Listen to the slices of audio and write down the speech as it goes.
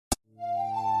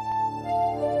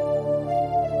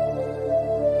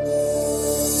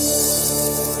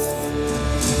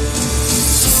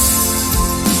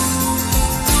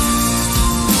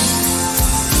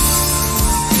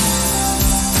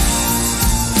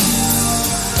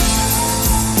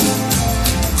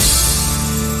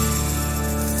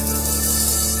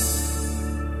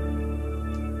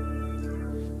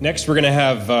Next, we're going to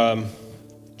have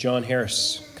John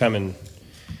Harris come and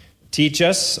teach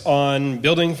us on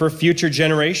building for future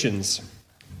generations.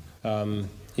 I'm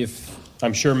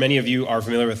sure many of you are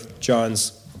familiar with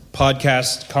John's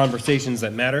podcast, Conversations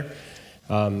That Matter.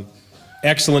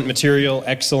 Excellent material,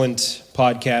 excellent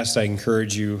podcast. I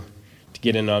encourage you to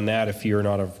get in on that if you're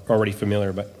not already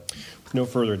familiar. But with no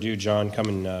further ado, John, come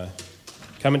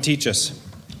and teach us.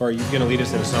 Or are you going to lead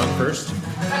us in a song first?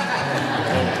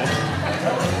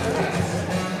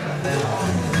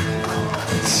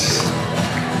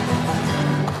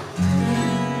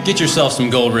 Get yourself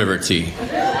some Gold River tea.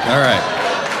 All right.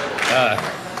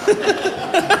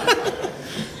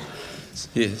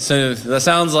 So that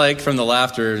sounds like, from the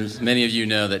laughter, many of you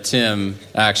know that Tim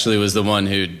actually was the one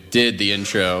who did the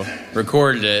intro,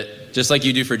 recorded it, just like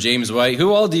you do for James White.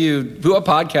 What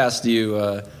podcast do you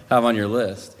have on your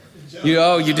list? You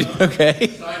do?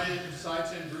 Okay.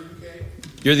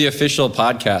 You're the official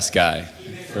podcast guy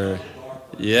for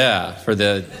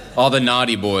all the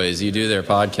naughty boys. You do their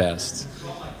podcasts.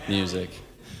 Music.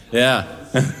 Yeah.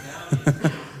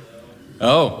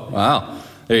 Oh, wow.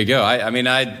 There you go.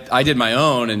 I did my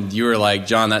own, and you were like,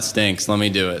 John, that stinks. Let me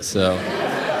do it. So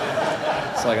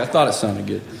it's like, I thought it sounded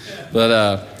good. But,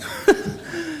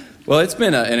 well, it's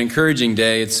been an encouraging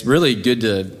day. It's really good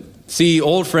to see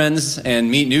old friends and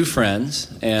meet new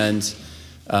friends. And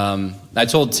I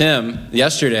told Tim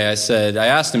yesterday, I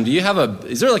asked him,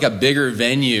 is there like a bigger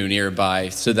venue nearby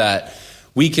so that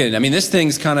we can, this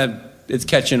thing's it's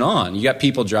catching on. You got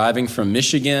people driving from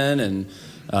Michigan, and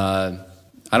I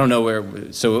don't know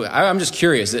where. So I'm just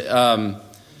curious.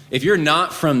 If you're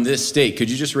not from this state, could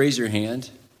you just raise your hand?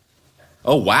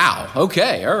 Oh, wow.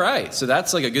 Okay. All right. So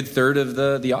that's like a good third of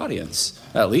the audience,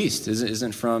 at least,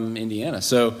 isn't from Indiana.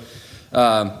 So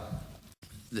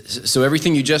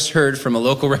everything you just heard from a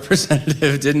local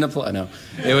representative didn't apply. No,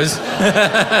 it was.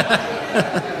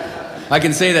 I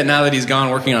can say that now that he's gone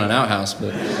working on an outhouse,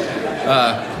 but.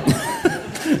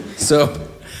 So,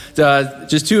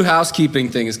 just two housekeeping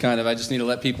things, I just need to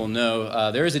let people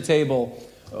know. There is a table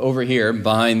over here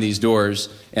behind these doors,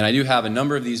 and I do have a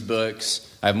number of these books.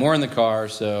 I have more in the car,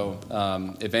 so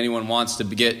if anyone wants to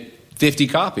get 50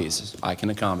 copies, I can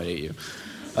accommodate you.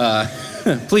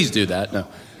 Please do that. No.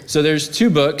 So there's two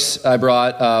books I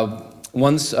brought.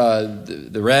 One's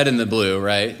the red and the blue,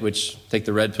 right? Which, take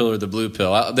the red pill or the blue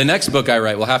pill. The next book I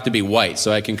write will have to be white,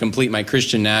 so I can complete my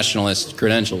Christian nationalist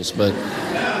credentials. But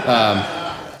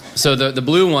so the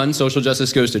blue one, Social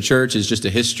Justice Goes to Church, is just a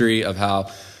history of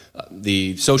how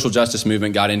the social justice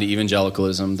movement got into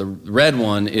evangelicalism. The red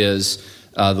one is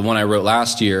the one I wrote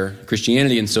last year,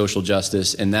 Christianity and Social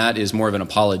Justice, and that is more of an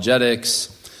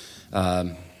apologetics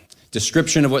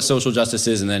description of what social justice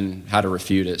is and then how to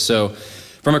refute it. So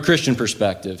from a Christian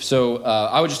perspective. So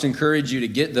I would just encourage you to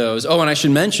get those. Oh, and I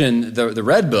should mention the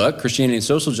red book, Christianity and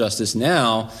Social Justice.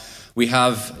 Now you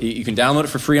can download it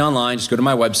for free online. Just go to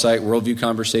my website,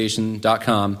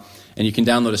 worldviewconversation.com, and you can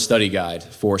download a study guide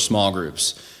for small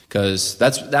groups, because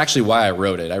that's actually why I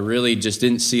wrote it. I really just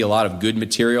didn't see a lot of good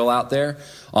material out there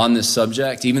on this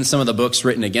subject. Even some of the books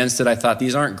written against it, I thought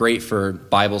these aren't great for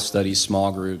Bible studies,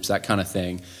 small groups, that kind of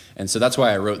thing. And so that's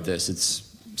why I wrote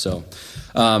this.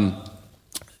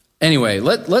 Anyway,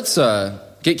 let's.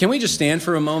 Can we just stand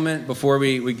for a moment before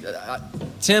we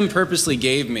Tim purposely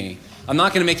gave me. I'm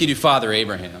not going to make you do Father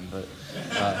Abraham, but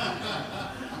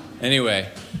anyway.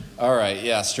 All right,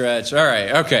 yeah, stretch. All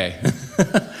right, okay.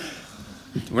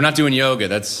 We're not doing yoga.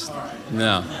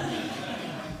 No.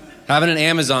 Having an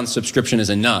Amazon subscription is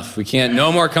enough. We can't.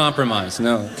 No more compromise.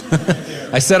 No.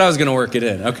 I said I was going to work it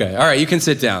in. Okay. All right, you can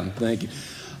sit down. Thank you.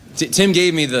 Tim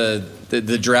gave me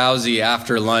the drowsy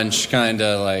after lunch kind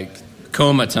of like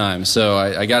coma time, so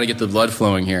I got to get the blood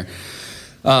flowing here.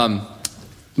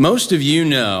 Most of you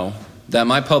know that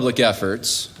my public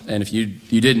efforts, and if you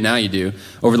didn't, now you do,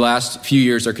 over the last few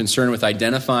years are concerned with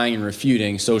identifying and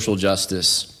refuting social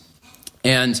justice.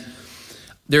 And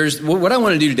what I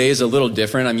want to do today is a little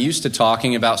different. I'm used to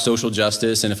talking about social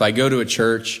justice, and if I go to a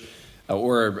church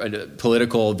or a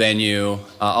political venue,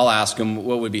 I'll ask them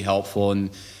what would be helpful, and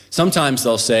sometimes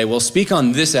they'll say, well, speak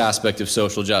on this aspect of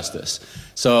social justice.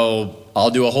 So I'll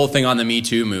do a whole thing on the Me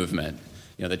Too movement.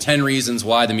 The 10 reasons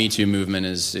why the Me Too movement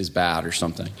is bad or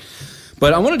something.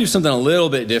 But I want to do something a little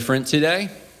bit different today.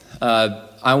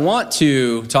 I want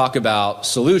to talk about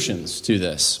solutions to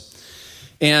this.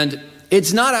 And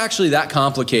it's not actually that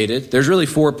complicated. There's really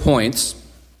 4 points,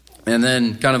 and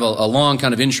then kind of a long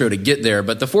kind of intro to get there.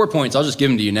 But the 4 points, I'll just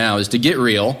give them to you now, is to get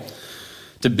real,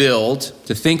 to build,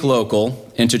 to think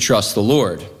local, and to trust the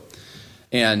Lord.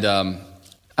 And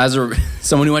as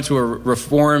someone who went to a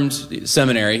Reformed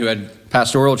seminary, who had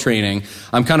pastoral training,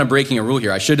 I'm kind of breaking a rule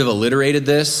here. I should have alliterated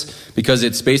this because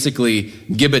it's basically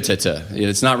gibbetata.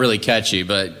 It's not really catchy,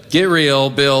 but get real,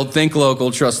 build, think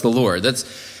local, trust the Lord.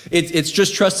 It's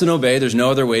just trust and obey. There's no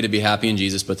other way to be happy in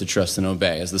Jesus but to trust and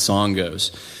obey, as the song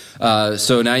goes.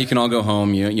 So now you can all go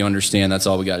home. You understand that's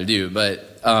all we got to do.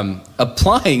 But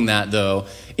applying that, though,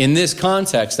 in this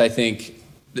context, I think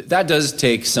that does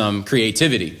take some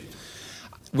creativity.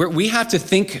 We have to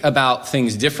think about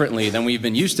things differently than we've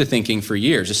been used to thinking for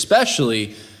years,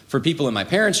 especially for people in my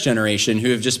parents' generation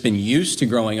who have just been used to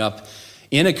growing up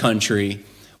in a country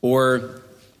or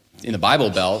in the Bible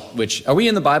Belt, which, are we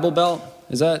in the Bible Belt?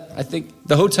 Is that, I think,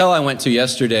 the hotel I went to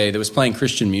yesterday that was playing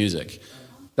Christian music.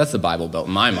 That's the Bible Belt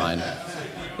in my mind.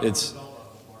 It's,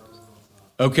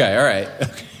 okay, all right.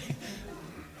 Okay.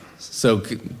 So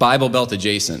Bible Belt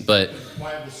adjacent, but...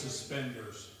 Bible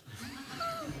suspenders.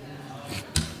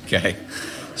 Okay,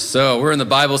 so we're in the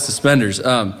Bible suspenders.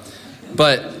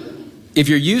 But if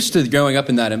you're used to growing up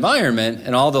in that environment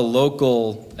and all the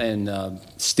local and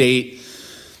state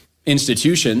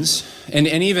institutions, and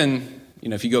even,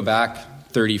 if you go back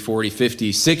 30, 40,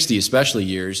 50, 60 especially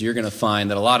years, you're going to find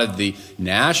that a lot of the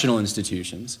national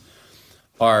institutions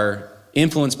are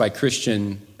influenced by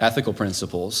Christian ethical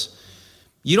principles.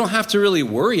 You don't have to really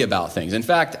worry about things. In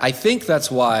fact, I think that's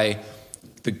why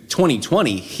the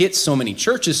 2020 hit so many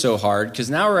churches so hard, because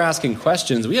now we're asking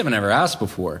questions we haven't ever asked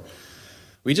before.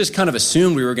 We just kind of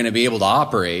assumed we were going to be able to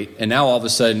operate, and now all of a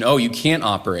sudden, you can't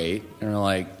operate. And we're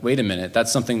like, wait a minute,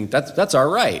 that's our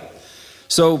right.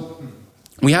 So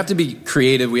we have to be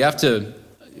creative. We have to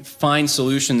find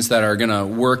solutions that are going to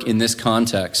work in this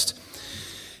context.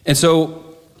 And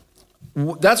so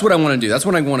that's what I want to do. That's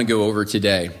what I want to go over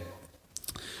today.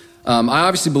 I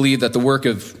obviously believe that the work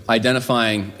of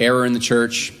identifying error in the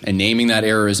church and naming that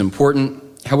error is important.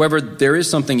 However, there is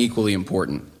something equally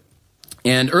important.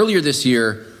 And earlier this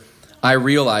year, I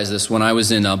realized this when I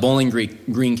was in Bowling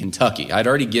Green, Kentucky. I'd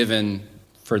already given,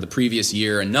 for the previous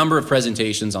year, a number of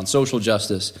presentations on social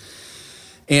justice.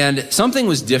 And something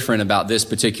was different about this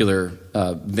particular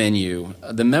venue.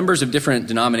 The members of different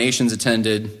denominations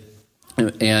attended,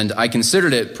 and I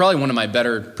considered it probably one of my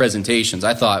better presentations.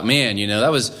 I thought, man,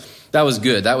 that was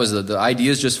good. That was the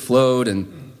ideas just flowed,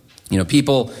 and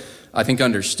people, I think,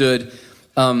 understood.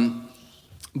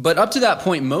 But up to that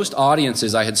point, most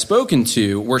audiences I had spoken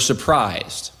to were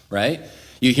surprised, right?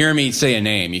 You hear me say a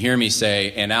name, you hear me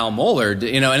say, and Al Mohler,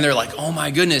 and they're like, oh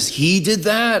my goodness, he did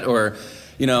that, or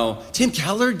Tim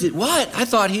Keller did what? I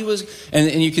thought he was, and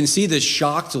you can see this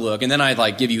shocked look, and then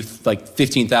I'd give you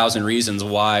 15,000 reasons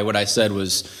why what I said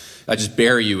was, I just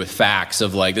bury you with facts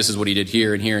of this is what he did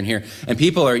here and here and here, and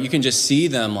people you can just see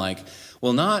them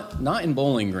well, not in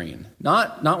Bowling Green,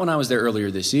 not when I was there earlier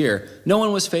this year. No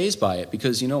one was fazed by it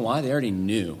because you know why? They already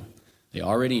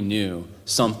knew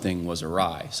something was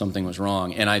awry, something was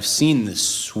wrong, and I've seen this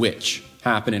switch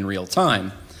happen in real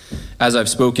time as I've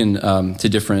spoken to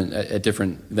different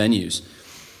venues.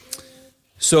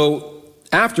 So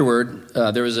afterward,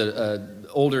 there was an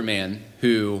older man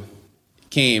who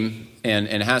came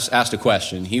and asked a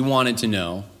question. He wanted to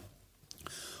know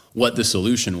what the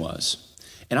solution was.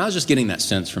 And I was just getting that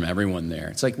sense from everyone there.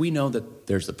 It's we know that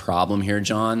there's the problem here,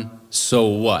 John. So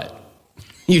what?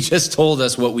 You just told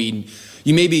us you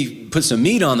maybe put some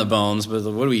meat on the bones, but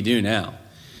what do we do now?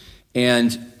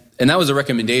 And that was a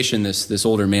recommendation this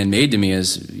older man made to me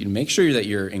is make sure that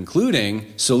you're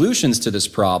including solutions to this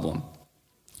problem,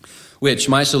 which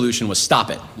my solution was stop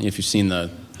it. If you've seen the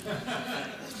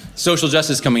social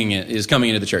justice is coming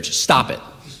into the church. Stop it.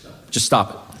 Just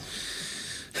stop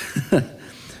it.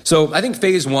 So I think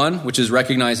phase one, which is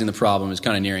recognizing the problem, is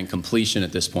kind of nearing completion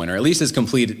at this point, or at least as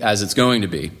complete as it's going to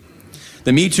be.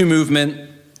 The Me Too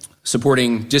movement,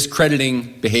 supporting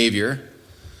discrediting behavior.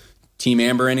 Team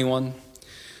Amber, anyone?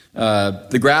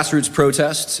 The grassroots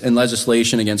protests and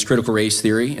legislation against critical race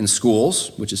theory in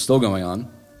schools, which is still going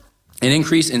on. An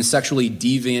increase in sexually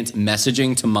deviant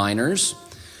messaging to minors.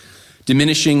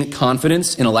 Diminishing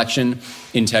confidence in election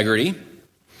integrity.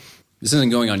 This isn't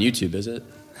going on YouTube, is it?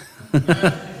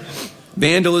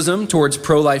 Vandalism towards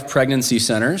pro-life pregnancy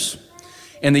centers,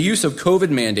 and the use of COVID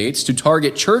mandates to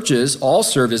target churches all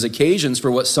served as occasions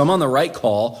for what some on the right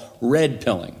call red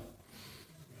pilling.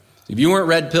 If you weren't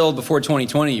red pilled before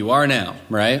 2020, you are now,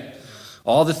 right?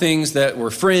 All the things that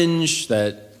were fringe,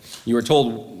 that you were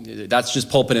told, that's just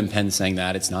pulpit and pen saying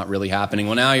that, it's not really happening.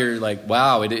 Well, now you're like,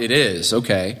 wow, it is,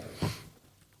 okay.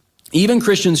 Even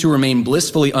Christians who remain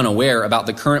blissfully unaware about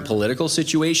the current political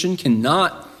situation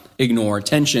cannot ignore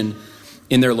tension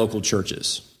in their local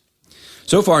churches.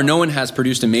 So far, no one has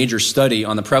produced a major study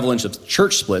on the prevalence of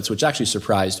church splits, which actually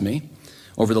surprised me.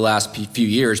 over the last few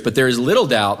years, but there is little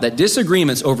doubt that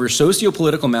disagreements over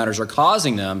socio-political matters are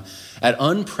causing them at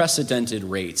unprecedented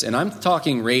rates. And I'm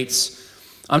talking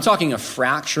a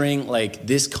fracturing like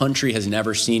this country has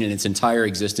never seen in its entire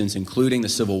existence, including the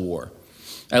Civil War.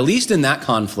 At least in that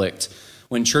conflict,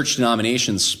 when church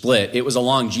denominations split, it was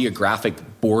along geographic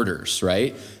borders,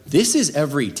 right? This is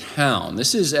every town.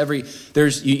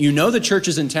 You know the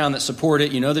churches in town that support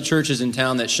it. You know the churches in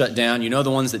town that shut down. You know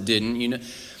the ones that didn't.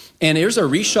 And there's a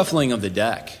reshuffling of the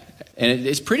deck. And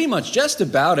it's pretty much just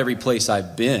about every place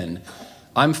I've been,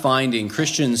 I'm finding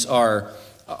Christians are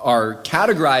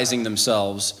categorizing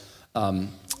themselves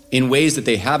in ways that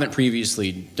they haven't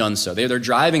previously done so. They're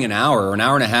driving an hour or an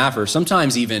hour and a half or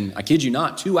sometimes even, I kid you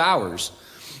not, 2 hours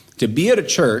to be at a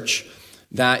church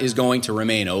that is going to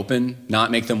remain open,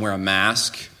 not make them wear a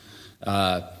mask,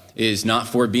 is not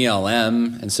for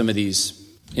BLM and some of these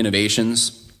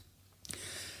innovations.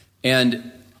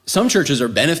 And some churches are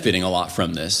benefiting a lot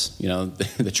from this.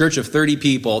 The church of 30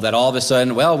 people that all of a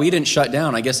sudden, well, we didn't shut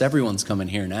down. I guess everyone's coming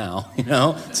here now.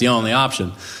 It's the only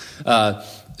option.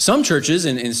 Some churches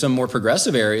in some more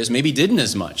progressive areas maybe didn't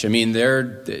as much. I mean,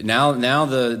 they're now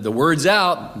the word's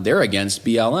out. They're against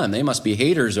BLM. They must be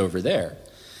haters over there.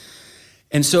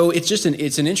 And so it's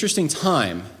an interesting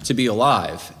time to be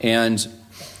alive. And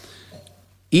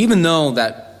even though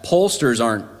that pollsters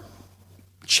aren't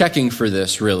checking for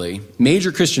this, really,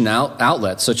 major Christian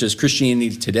outlets such as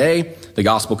Christianity Today, the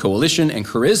Gospel Coalition, and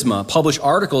Charisma publish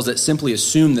articles that simply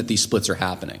assume that these splits are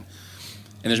happening.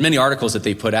 And there's many articles that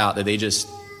they put out that they just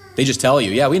tell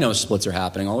you, yeah, we know splits are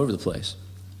happening all over the place.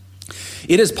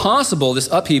 It is possible this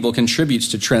upheaval contributes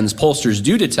to trends pollsters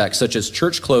do detect, such as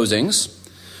church closings,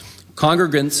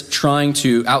 congregants trying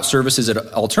to out services at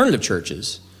alternative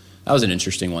churches. That was an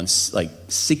interesting one. Like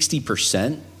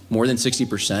 60%, more than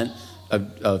 60%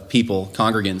 of people,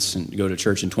 congregants, and go to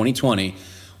church in 2020,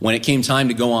 when it came time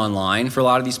to go online for a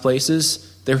lot of these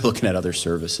places, they were looking at other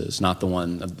services, not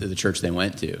the church they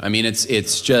went to. I mean,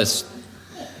 it's just,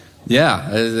 yeah,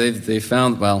 they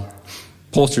found, well,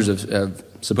 pollsters have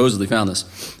supposedly found this.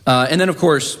 And then, of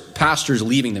course, pastors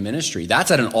leaving the ministry.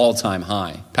 That's at an all-time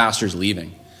high, pastors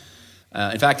leaving.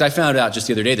 In fact, I found out just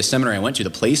the other day, the seminary I went to, the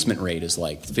placement rate is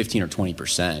like 15 or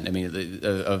 20%. I mean,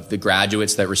 of the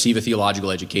graduates that receive a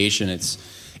theological education,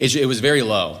 it was very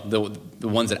low, the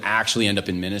ones that actually end up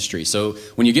in ministry. So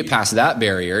when you get past that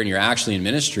barrier and you're actually in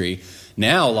ministry,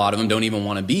 now a lot of them don't even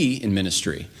want to be in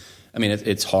ministry. I mean,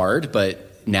 it's hard,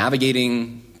 but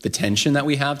navigating the tension that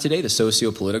we have today, the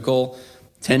socio-political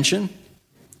tension,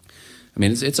 I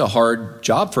mean, it's a hard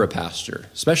job for a pastor,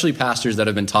 especially pastors that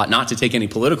have been taught not to take any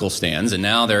political stands, and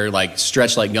now they're like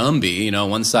stretched like Gumby,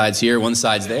 one side's here, one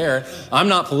side's there. I'm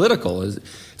not political. It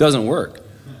doesn't work.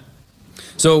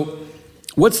 So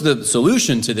what's the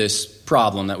solution to this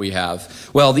problem that we have?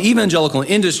 Well, the evangelical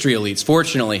industry elites,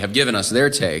 fortunately, have given us their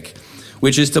take,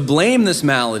 which is to blame this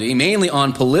malady mainly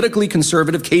on politically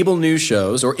conservative cable news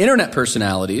shows or internet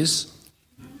personalities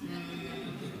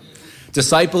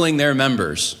discipling their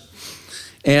members.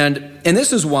 And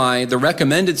this is why the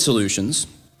recommended solutions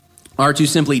are to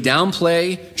simply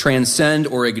downplay, transcend,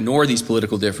 or ignore these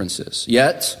political differences.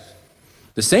 Yet,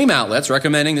 the same outlets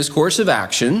recommending this course of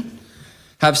action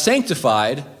have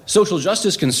sanctified social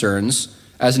justice concerns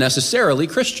as necessarily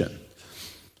Christian.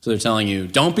 So they're telling you,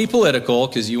 don't be political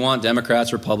because you want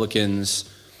Democrats, Republicans,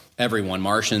 everyone,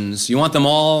 Martians. You want them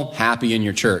all happy in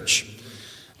your church.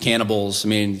 Cannibals, I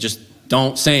mean, just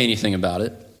don't say anything about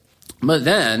it. But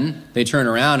then they turn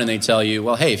around and they tell you,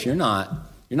 well, hey, if you're not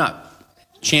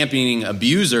championing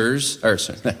abusers, or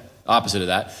sorry, opposite of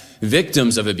that,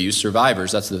 victims of abuse,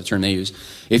 survivors, that's the term they use.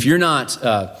 If you're not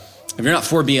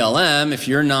for BLM, if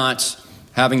you're not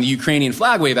having the Ukrainian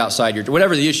flag wave outside your,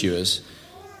 whatever the issue is,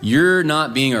 you're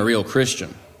not being a real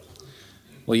Christian.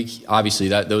 Well, obviously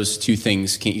those two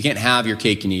things, you can't have your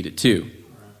cake and eat it too.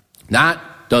 That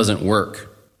doesn't work.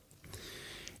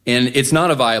 And it's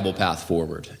not a viable path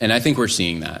forward. And I think we're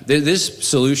seeing that. This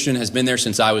solution has been there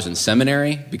since I was in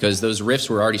seminary because those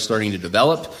rifts were already starting to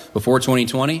develop before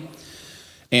 2020.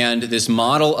 And this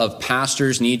model of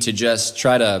pastors need to just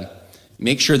try to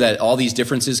make sure that all these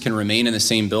differences can remain in the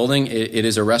same building. It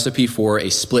is a recipe for a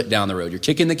split down the road. You're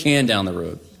kicking the can down the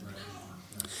road.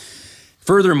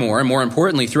 Furthermore, and more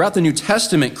importantly, throughout the New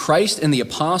Testament, Christ and the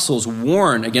apostles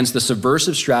warn against the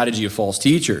subversive strategy of false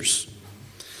teachers.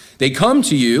 They come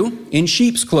to you in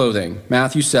sheep's clothing,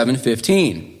 Matthew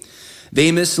 7:15.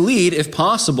 They mislead, if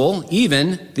possible,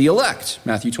 even the elect,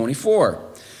 Matthew 24.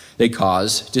 They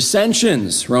cause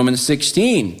dissensions, Romans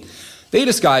 16. They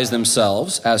disguise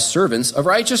themselves as servants of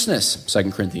righteousness,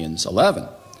 2 Corinthians 11.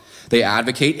 They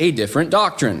advocate a different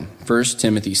doctrine, 1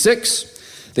 Timothy 6.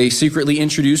 They secretly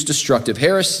introduce destructive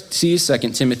heresies, 2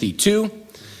 Timothy 2.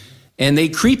 And they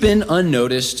creep in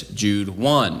unnoticed, Jude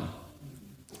 1.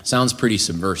 Sounds pretty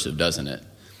subversive, doesn't it?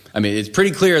 I mean, it's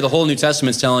pretty clear the whole New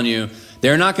Testament's telling you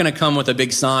they're not going to come with a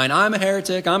big sign, I'm a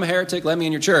heretic, let me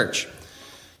in your church.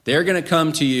 They're going to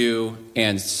come to you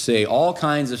and say all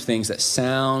kinds of things that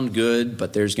sound good,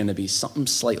 but there's going to be something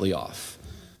slightly off,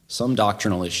 some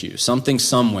doctrinal issue, something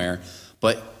somewhere,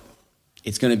 but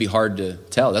it's going to be hard to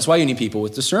tell. That's why you need people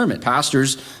with discernment.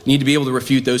 Pastors need to be able to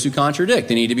refute those who contradict.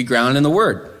 They need to be grounded in the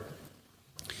Word.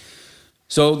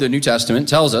 So the New Testament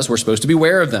tells us we're supposed to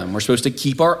beware of them. We're supposed to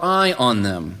keep our eye on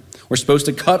them. We're supposed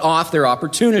to cut off their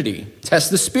opportunity,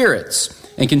 test the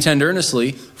spirits, and contend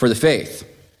earnestly for the faith.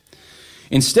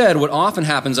 Instead, what often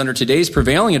happens under today's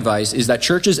prevailing advice is that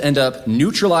churches end up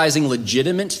neutralizing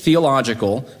legitimate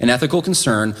theological and ethical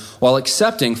concern while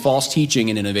accepting false teaching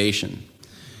and innovation.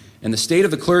 And the state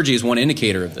of the clergy is one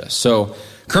indicator of this. So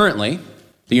currently,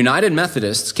 the United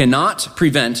Methodists cannot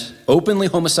prevent openly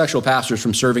homosexual pastors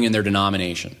from serving in their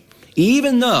denomination,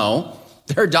 even though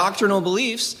their doctrinal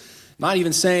beliefs, not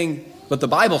even saying what the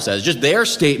Bible says, just their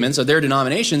statements of their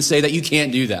denomination say that you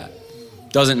can't do that.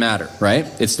 Doesn't matter, right?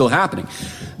 It's still happening.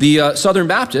 The Southern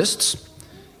Baptists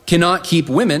cannot keep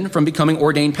women from becoming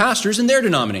ordained pastors in their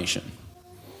denomination.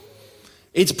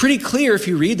 It's pretty clear if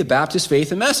you read the Baptist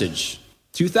Faith and Message,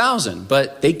 2000,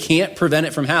 but they can't prevent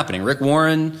it from happening. Rick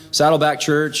Warren, Saddleback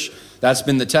Church, that's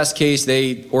been the test case.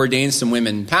 They ordained some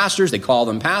women pastors. They call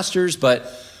them pastors, but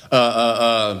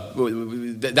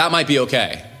that might be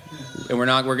okay. And we're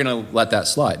going to let that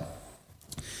slide.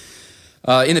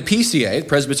 In the PCA,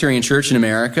 Presbyterian Church in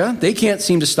America, they can't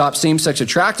seem to stop same-sex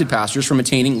attracted pastors from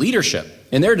attaining leadership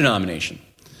in their denomination.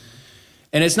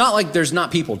 And it's not like there's not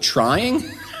people trying.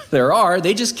 There are.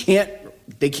 They just can't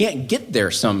get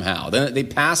there somehow. They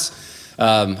pass,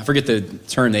 I forget the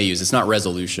term they use. It's not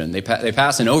resolution. They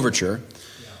pass an overture,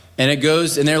 and it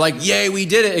goes, and they're like, yay, we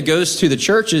did it. It goes to the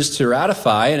churches to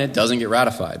ratify, and it doesn't get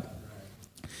ratified.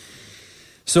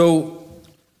 So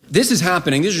this is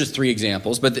happening. These are just three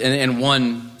examples, but and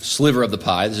one sliver of the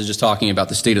pie. This is just talking about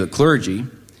the state of the clergy.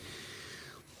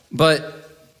 But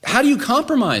how do you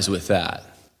compromise with that?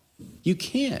 You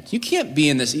can't. You can't be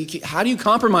in this. How do you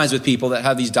compromise with people that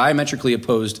have these diametrically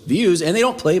opposed views and they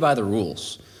don't play by the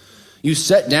rules? You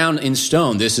set down in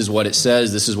stone, this is what it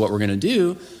says, this is what we're going to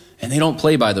do, and they don't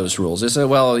play by those rules. They say,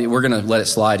 well, we're going to let it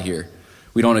slide here.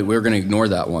 We're going to ignore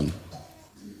that one.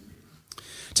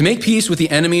 To make peace with the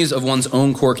enemies of one's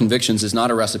own core convictions is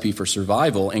not a recipe for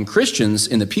survival, and Christians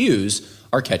in the pews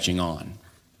are catching on.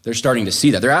 They're starting to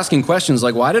see that. They're asking questions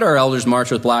like, why did our elders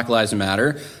march with Black Lives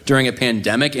Matter during a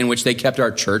pandemic in which they kept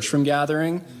our church from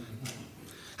gathering?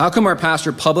 How come our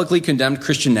pastor publicly condemned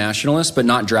Christian nationalists but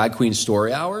not drag queen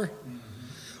story hour?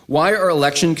 Why are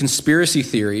election conspiracy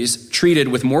theories treated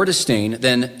with more disdain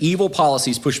than evil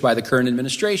policies pushed by the current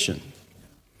administration?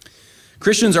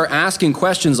 Christians are asking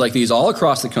questions like these all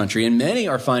across the country, and many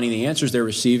are finding the answers they're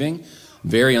receiving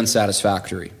very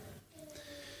unsatisfactory.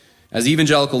 As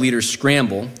evangelical leaders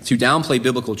scramble to downplay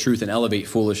biblical truth and elevate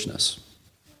foolishness.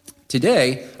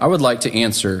 Today, I would like to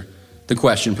answer the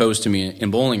question posed to me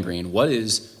in Bowling Green: what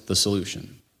is the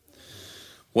solution?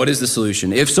 What is the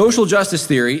solution? If social justice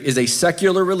theory is a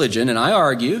secular religion, and I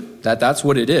argue that that's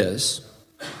what it is,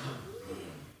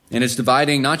 and it's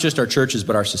dividing not just our churches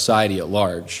but our society at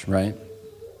large, right?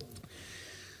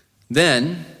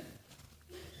 Then,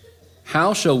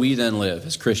 how shall we then live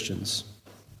as Christians?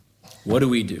 What do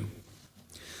we do?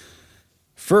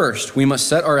 First, we must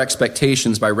set our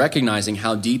expectations by recognizing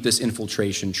how deep this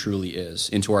infiltration truly is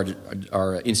into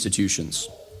our institutions.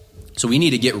 So we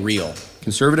need to get real.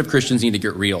 Conservative Christians need to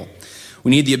get real.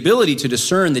 We need the ability to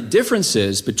discern the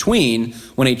differences between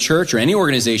when a church or any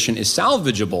organization is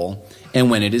salvageable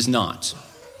and when it is not.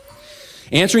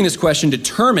 Answering this question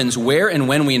determines where and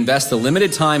when we invest the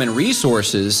limited time and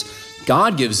resources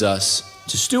God gives us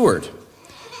to steward.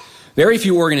 Very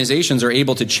few organizations are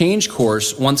able to change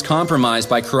course once compromised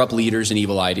by corrupt leaders and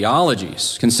evil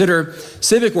ideologies. Consider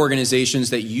civic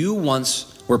organizations that you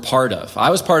once were part of. I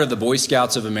was part of the Boy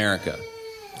Scouts of America.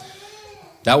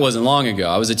 That wasn't long ago.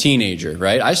 I was a teenager,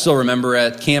 right? I still remember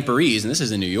at Camp Ease, and this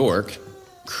is in New York,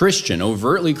 Christian,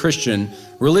 overtly Christian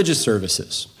religious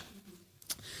services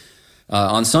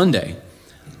on Sunday.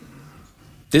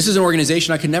 This is an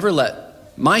organization I could never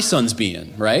let my sons be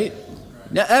in, right?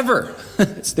 Ever.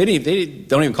 They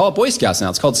don't even call it Boy Scouts now.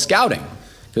 It's called Scouting,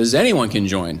 because anyone can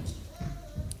join.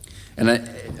 And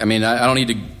I mean, I don't need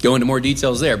to go into more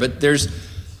details there, but there's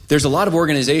a lot of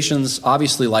organizations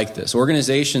obviously like this.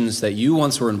 Organizations that you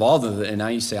once were involved with, and now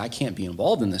you say, I can't be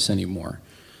involved in this anymore.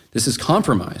 This is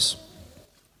compromise.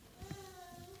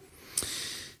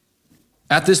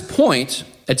 At this point,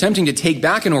 attempting to take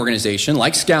back an organization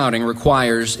like Scouting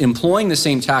requires employing the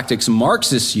same tactics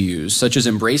Marxists use, such as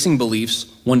embracing beliefs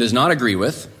one does not agree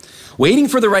with, waiting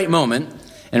for the right moment,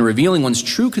 and revealing one's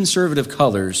true conservative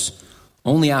colors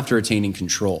only after attaining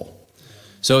control.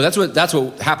 So that's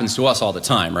what happens to us all the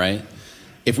time, right?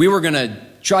 If we were going to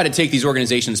try to take these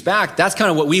organizations back, that's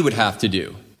kind of what we would have to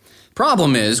do.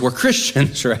 Problem is, we're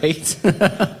Christians, right?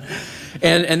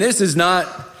 and this is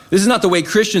not the way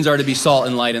Christians are to be salt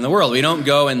and light in the world. We don't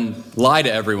go and lie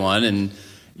to everyone and,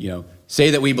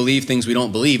 say that we believe things we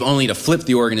don't believe only to flip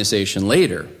the organization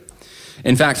later.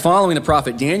 In fact, following the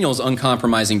prophet Daniel's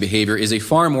uncompromising behavior is a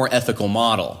far more ethical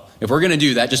model. If we're going to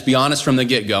do that, just be honest from the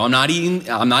get-go. I'm not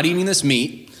eating this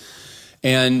meat,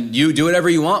 and you do whatever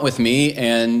you want with me,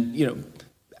 and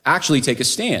actually take a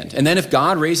stand. And then if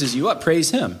God raises you up,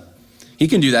 praise him. He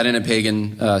can do that in a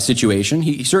pagan situation.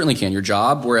 He certainly can, your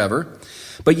job, wherever.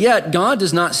 But yet, God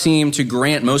does not seem to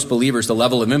grant most believers the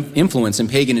level of influence in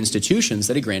pagan institutions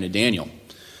that he granted Daniel.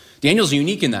 Daniel's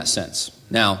unique in that sense.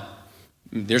 Now,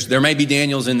 there may be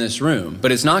Daniels in this room,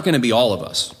 but it's not going to be all of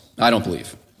us, I don't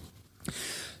believe.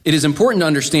 It is important to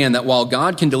understand that while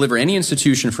God can deliver any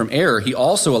institution from error, he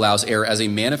also allows error as a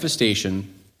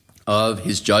manifestation of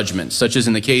his judgment, such as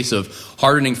in the case of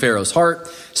hardening Pharaoh's heart,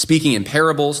 speaking in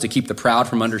parables to keep the proud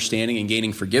from understanding and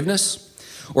gaining forgiveness,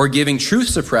 or giving truth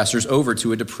suppressors over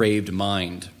to a depraved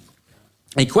mind.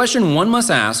 A question one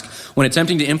must ask when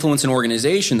attempting to influence an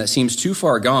organization that seems too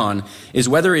far gone is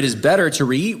whether it is better to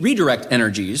redirect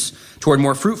energies toward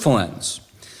more fruitful ends.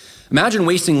 Imagine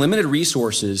wasting limited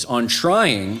resources on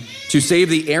trying to save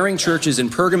the erring churches in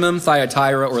Pergamum,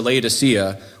 Thyatira, or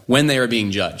Laodicea when they are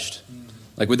being judged.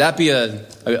 Would that be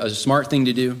a smart thing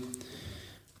to do?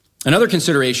 Another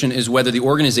consideration is whether the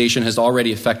organization has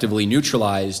already effectively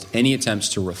neutralized any attempts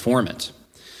to reform it.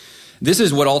 This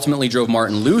is what ultimately drove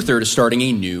Martin Luther to starting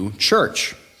a new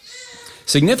church.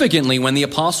 Significantly, when the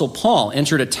Apostle Paul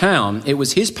entered a town, it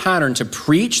was his pattern to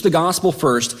preach the gospel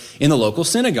first in the local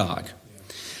synagogue.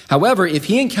 However, if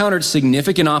he encountered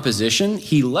significant opposition,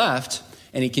 he left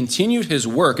and he continued his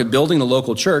work of building the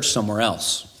local church somewhere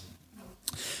else.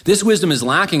 This wisdom is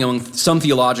lacking among some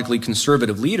theologically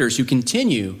conservative leaders who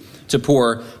continue to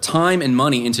pour time and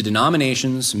money into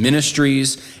denominations,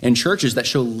 ministries, and churches that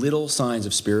show little signs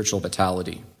of spiritual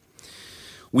vitality.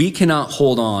 We cannot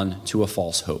hold on to a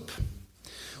false hope.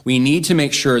 We need to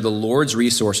make sure the Lord's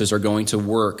resources are going to the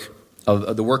work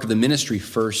of the ministry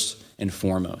first and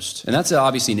foremost. And that's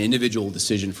obviously an individual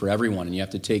decision for everyone, and you have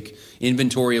to take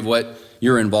inventory of what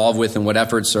you're involved with and what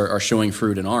efforts are showing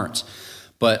fruit and aren't.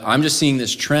 But I'm just seeing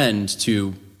this trend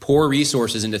to pour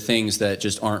resources into things that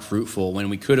just aren't fruitful when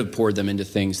we could have poured them into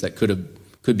things that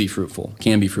could be fruitful,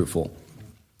 can be fruitful.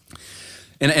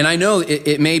 And I know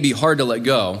it may be hard to let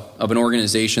go of an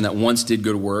organization that once did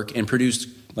good work and produced,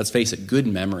 let's face it, good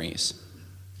memories.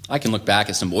 I can look back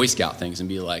at some Boy Scout things and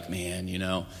be like, man,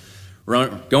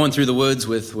 going through the woods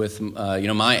with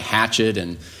my hatchet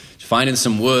and finding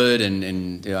some wood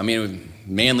and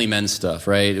manly men stuff,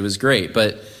 right? It was great,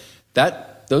 but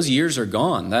those years are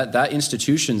gone. That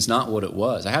institution's not what it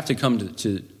was. I have to come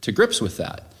to grips with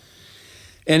that.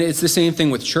 And it's the same thing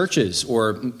with churches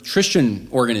or Christian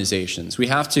organizations. We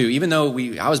have to, even though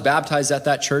I was baptized at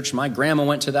that church, my grandma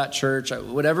went to that church,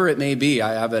 whatever it may be.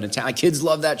 My kids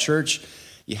love that church.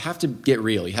 You have to get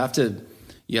real. You have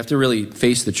to really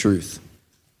face the truth.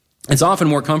 It's often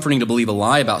more comforting to believe a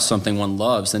lie about something one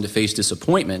loves than to face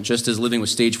disappointment, just as living with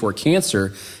stage 4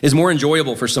 cancer is more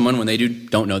enjoyable for someone when they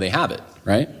don't know they have it,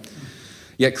 right?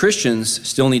 Yet Christians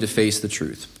still need to face the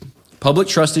truth. Public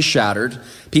trust is shattered.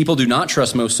 People do not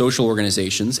trust most social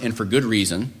organizations, and for good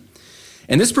reason.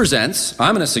 And this presents,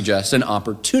 I'm going to suggest, an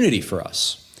opportunity for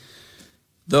us,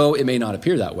 though it may not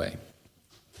appear that way.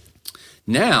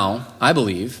 Now, I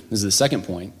believe, this is the second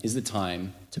point, is the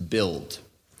time to build.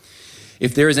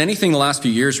 If there is anything the last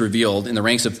few years revealed in the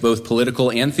ranks of both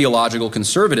political and theological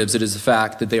conservatives, it is the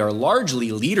fact that they are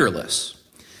largely leaderless.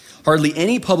 Hardly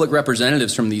any public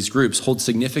representatives from these groups hold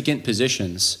significant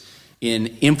positions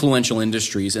in influential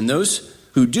industries, and those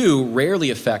who do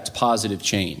rarely affect positive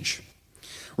change.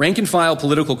 Rank and file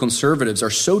political conservatives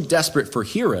are so desperate for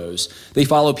heroes, they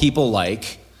follow people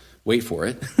like, wait for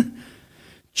it,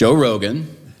 Joe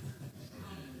Rogan,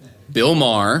 Bill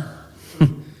Maher,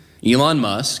 Elon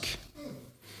Musk,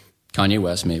 Kanye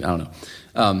West, maybe, I don't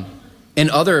know, and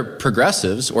other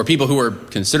progressives, or people who were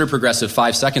considered progressive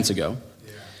 5 seconds ago.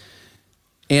 Yeah.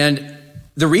 And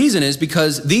the reason is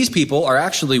because these people are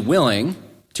actually willing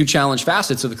to challenge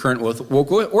facets of the current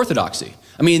woke orthodoxy.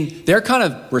 I mean, they're kind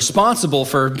of responsible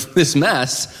for this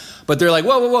mess, but they're like,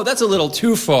 whoa, that's a little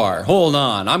too far. Hold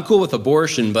on, I'm cool with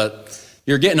abortion, but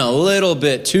you're getting a little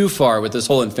bit too far with this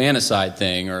whole infanticide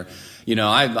thing, or,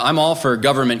 I'm all for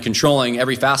government controlling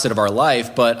every facet of our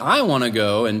life, but I want to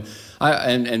go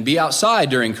and be outside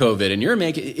during COVID, and you're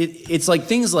making it's like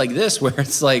things like this where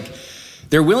it's like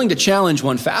they're willing to challenge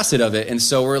one facet of it, and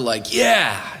so we're like,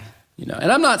 yeah,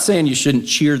 and I'm not saying you shouldn't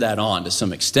cheer that on to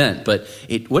some extent, but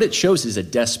what it shows is a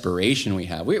desperation we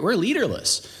have. We're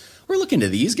leaderless. We're looking to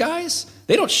these guys.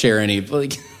 They don't share any,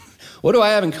 what do I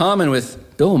have in common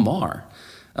with Bill Maher?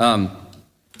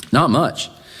 Not much.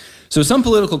 So some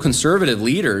political conservative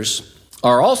leaders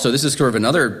are also, this is sort of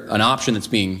an option that's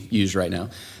being used right now.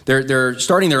 They're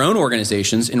starting their own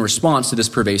organizations in response to this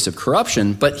pervasive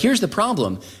corruption. But here's the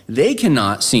problem. They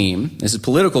cannot seem, this is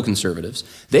political conservatives,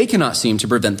 they cannot seem to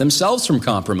prevent themselves from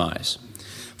compromise.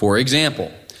 For example,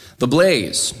 The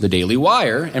Blaze, The Daily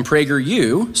Wire, and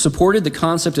PragerU supported the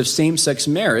concept of same-sex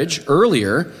marriage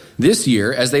earlier this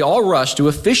year as they all rushed to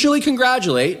officially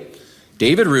congratulate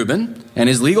David Rubin and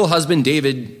his legal husband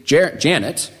David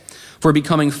Janet for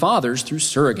becoming fathers through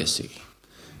surrogacy.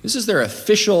 This is their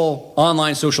official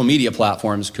online social media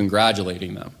platforms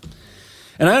congratulating them.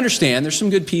 And I understand there's some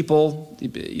good people.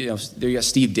 There you got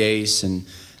Steve Deace, and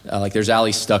there's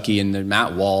Ali Stuckey and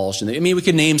Matt Walsh. And we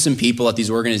could name some people at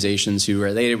these organizations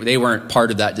who they weren't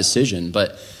part of that decision,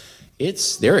 but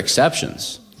they're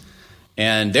exceptions.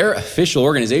 And their official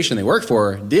organization they work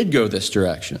for did go this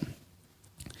direction.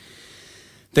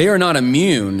 They are not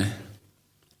immune,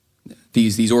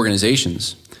 these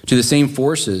organizations, to the same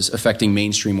forces affecting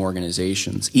mainstream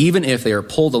organizations, even if they are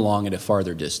pulled along at a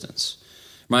farther distance.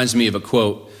 Reminds me of a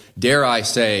quote, dare I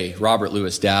say, Robert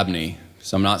Louis Dabney.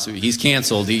 He's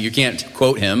canceled, you can't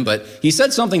quote him, but he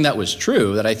said something that was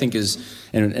true that I think is,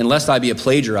 and unless I be a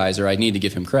plagiarizer, I need to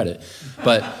give him credit.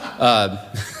 But,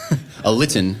 a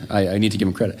Lytton, I need to give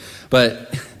him credit.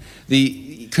 But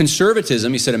the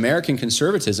conservatism, he said American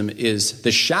conservatism is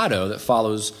the shadow that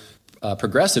follows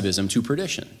progressivism to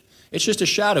perdition. It's just a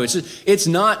shadow. It's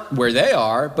not where they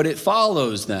are, but it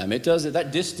follows them. It does it.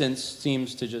 That distance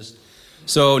seems to just...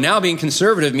 So now being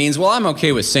conservative means, well, I'm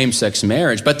okay with same-sex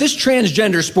marriage, but this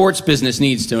transgender sports business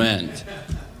needs to end.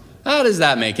 How does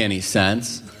that make any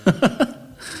sense?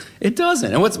 It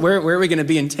doesn't. And where are we going to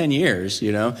be in 10 years,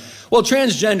 Well,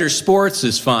 transgender sports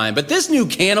is fine, but this new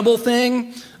cannibal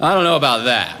thing, I don't know about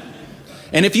that.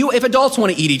 And if adults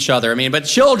want to eat each other, but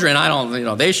children, I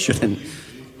don't, they shouldn't.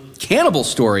 Cannibal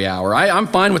story hour. I'm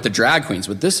fine with the drag queens,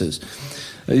 but this is,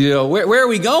 where are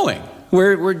we going?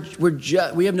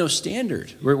 We have no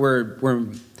standard.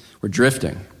 We're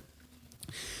drifting.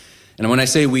 And when I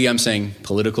say we, I'm saying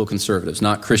political conservatives,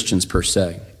 not Christians per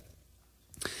se.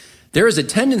 There is a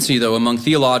tendency, though, among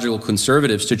theological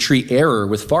conservatives to treat error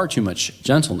with far too much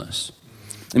gentleness.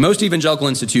 In most evangelical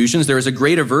institutions, there is a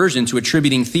great aversion to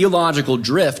attributing theological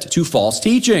drift to false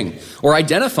teaching or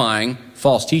identifying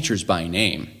false teachers by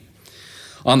name.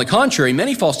 On the contrary,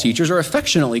 many false teachers are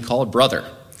affectionately called brother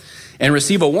and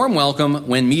receive a warm welcome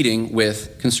when meeting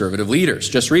with conservative leaders.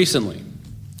 Just recently,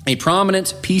 a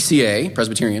prominent PCA,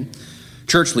 Presbyterian,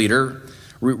 church leader,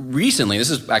 recently, this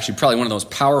is actually probably one of the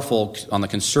most powerful on the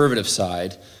conservative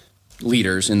side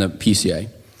leaders in the PCA,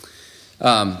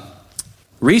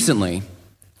 recently,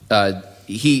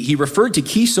 he referred to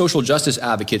key social justice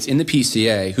advocates in the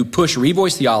PCA who push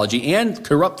revoice theology and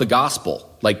corrupt the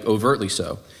gospel, like overtly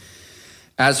so,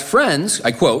 as friends,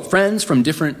 I quote, friends from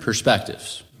different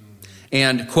perspectives,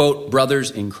 and, quote, brothers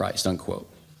in Christ, unquote.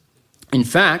 In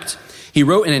fact, he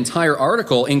wrote an entire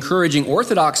article encouraging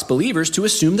Orthodox believers to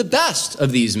assume the best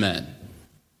of these men.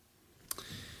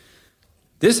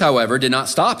 This, however, did not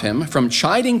stop him from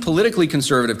chiding politically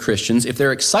conservative Christians if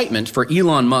their excitement for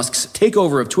Elon Musk's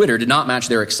takeover of Twitter did not match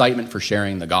their excitement for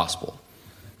sharing the gospel.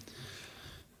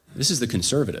 This is the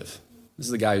conservative. This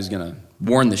is the guy who's going to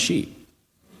warn the sheep.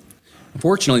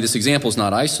 Unfortunately, this example is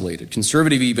not isolated.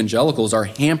 Conservative evangelicals are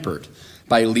hampered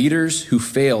by leaders who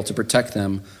fail to protect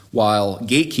them while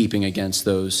gatekeeping against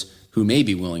those who may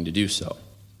be willing to do so.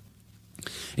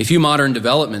 A few modern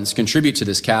developments contribute to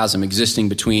this chasm existing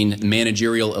between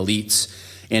managerial elites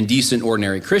and decent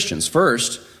ordinary Christians.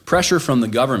 First, pressure from the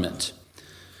government.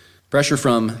 Pressure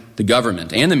from the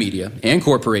government and the media and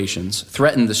corporations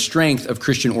threaten the strength of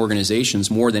Christian organizations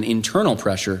more than internal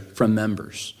pressure from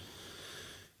members.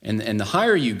 And the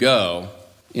higher you go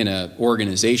in an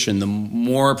organization, the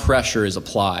more pressure is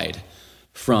applied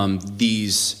from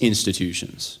these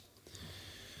institutions.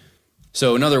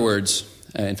 So in other words,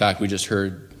 in fact, we just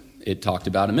heard it talked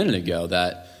about a minute ago,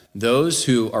 that those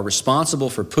who are responsible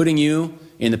for putting you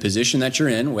in the position that you're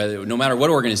in, no matter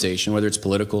what organization, whether it's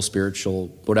political, spiritual,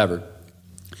 whatever,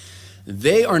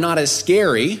 they are not as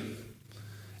scary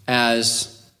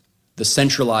as the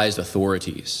centralized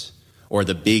authorities or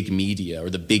the big media or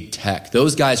the big tech.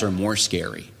 Those guys are more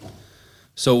scary.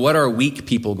 So what are weak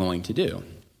people going to do?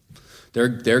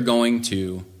 They're going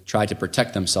to try to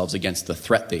protect themselves against the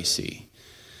threat they see.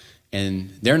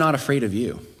 And they're not afraid of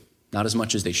you, not as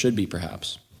much as they should be,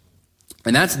 perhaps.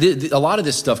 And that's a lot of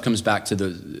this stuff comes back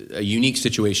to a unique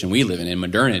situation we live in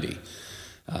modernity.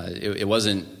 It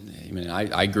wasn't,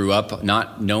 I grew up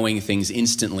not knowing things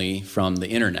instantly from the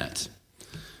internet.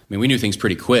 I mean, we knew things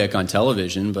pretty quick on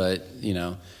television, but,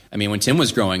 when Tim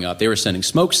was growing up, they were sending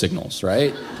smoke signals,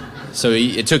 right? So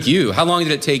it took you, how long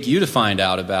did it take you to find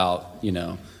out about,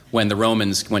 when the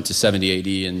Romans went to 70 AD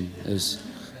and it was...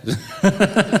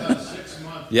 About 6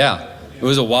 months. Yeah, it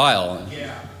was a while.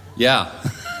 Yeah.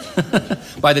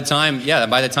 By the time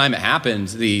it happened,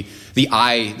 the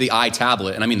I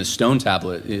tablet, and I mean the stone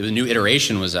tablet, a new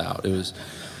iteration was out.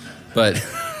 But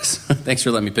thanks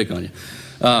for letting me pick on you.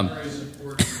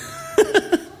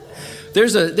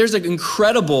 There's an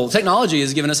incredible, technology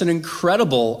has given us an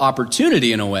incredible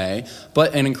opportunity in a way,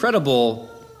 but an incredible,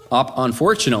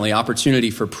 unfortunately,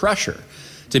 opportunity for pressure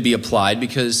to be applied,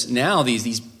 because now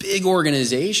these big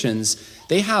organizations,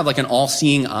 they have like an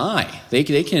all-seeing eye. They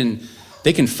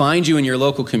can find you in your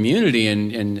local community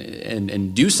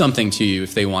and do something to you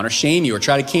if they want, or shame you, or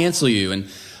try to cancel you. And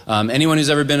anyone who's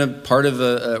ever been a part of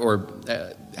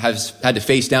has had to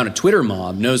face down a Twitter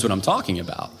mob knows what I'm talking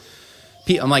about.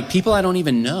 I'm like, people I don't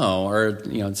even know are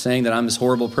saying that I'm this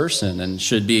horrible person and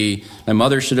my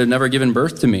mother should have never given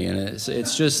birth to me, and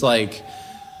it's just like,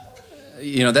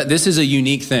 that this is a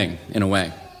unique thing in a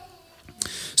way.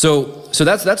 So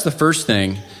that's the first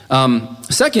thing.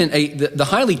 Second, the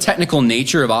highly technical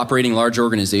nature of operating large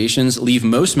organizations leave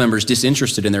most members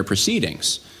disinterested in their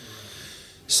proceedings.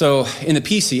 So in the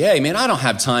PCA, man, I don't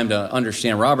have time to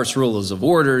understand Robert's Rules of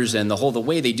Orders and the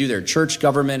way they do their church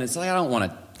government. It's like I don't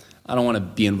want to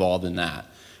be involved in that,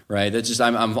 right? That's just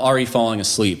I'm already falling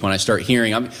asleep when I start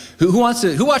hearing. Who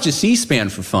watches C-SPAN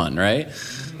for fun, right?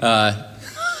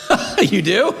 You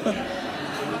do?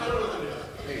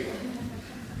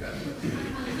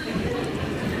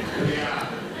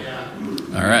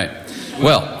 All right.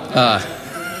 Well,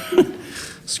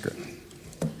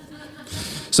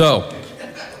 so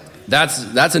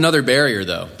that's another barrier,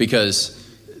 though, because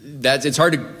it's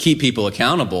hard to keep people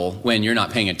accountable when you're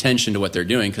not paying attention to what they're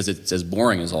doing, because it's as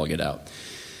boring as all get out.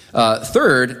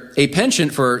 Third, a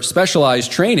penchant for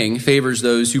specialized training favors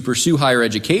those who pursue higher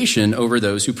education over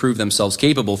those who prove themselves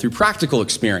capable through practical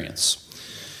experience.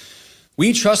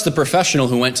 We trust the professional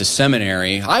who went to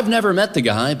seminary. I've never met the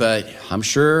guy, but I'm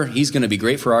sure he's going to be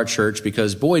great for our church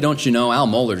because, boy, don't you know, Al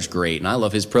Mohler's great, and I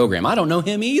love his program. I don't know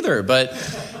him either, but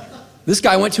this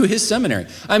guy went to his seminary.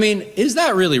 I mean, is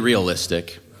that really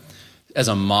realistic as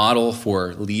a model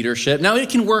for leadership? Now, it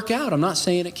can work out. I'm not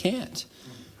saying it can't.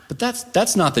 But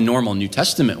that's not the normal New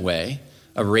Testament way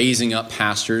of raising up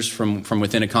pastors from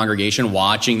within a congregation,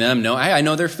 watching them. No, I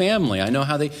know their family. I know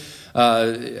how they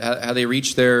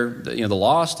reach the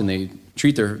lost, and they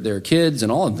treat their kids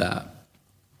and all of that.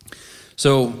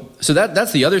 So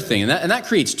that's the other thing, and that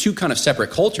creates two kind of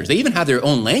separate cultures. They even have their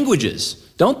own languages,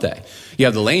 don't they? You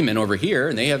have the laymen over here,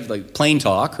 and they have like plain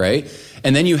talk, right?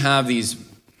 And then you have these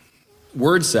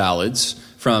word salads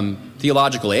from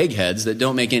theological eggheads that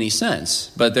don't make any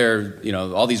sense, but they're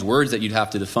all these words that you'd have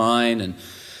to define,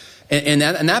 and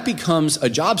that becomes a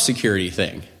job security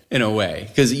thing in a way,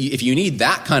 because if you need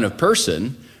that kind of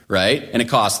person, right, and it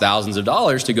costs thousands of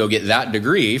dollars to go get that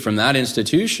degree from that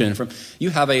institution, you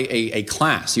have a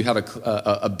class, you have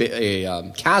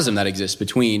a chasm that exists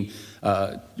between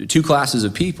two classes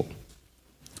of people.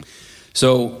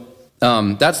 So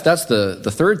that's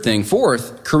the third thing.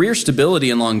 Fourth, career stability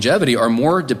and longevity are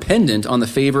more dependent on the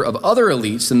favor of other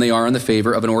elites than they are on the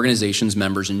favor of an organization's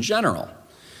members in general.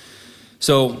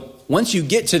 So once you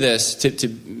get to this, to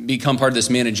become part of this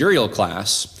managerial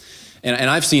class, and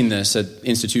I've seen this at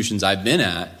institutions I've been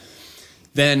at,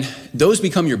 then those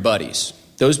become your buddies.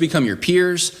 Those become your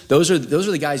peers. Those are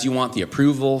the guys you want the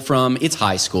approval from. It's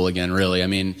high school again, really. I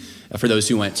mean, for those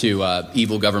who went to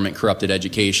evil government corrupted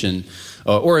education,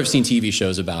 or have seen TV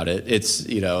shows about it, it's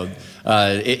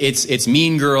it's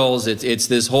Mean Girls. It's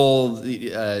this whole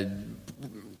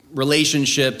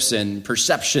relationships and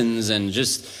perceptions and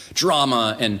just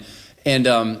drama and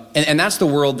that's the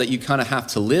world that you kind of have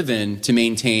to live in to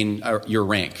maintain your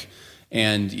rank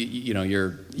and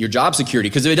your job security.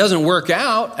 Because if it doesn't work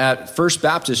out at First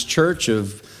Baptist Church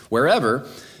of wherever,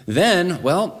 then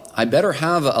I better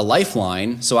have a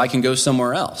lifeline so I can go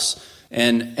somewhere else.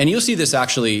 And you'll see this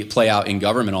actually play out in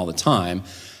government all the time.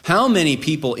 How many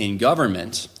people in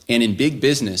government and in big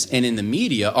business and in the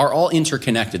media are all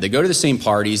interconnected. They go to the same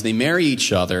parties, they marry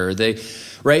each other,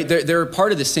 they're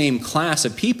part of the same class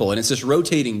of people, and it's this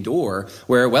rotating door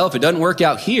where, well, if it doesn't work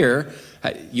out here,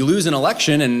 you lose an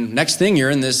election, and next thing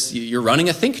you're running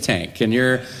a think tank, and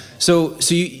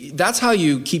that's how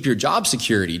you keep your job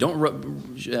security. Don't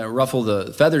ruffle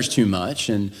the feathers too much,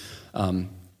 and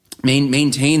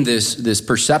maintain this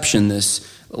perception, this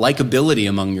likability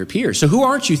among your peers. So who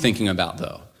aren't you thinking about,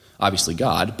 though? Obviously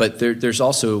God, but there's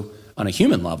also, on a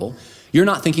human level, you're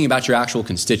not thinking about your actual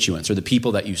constituents or the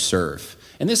people that you serve.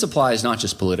 And this applies not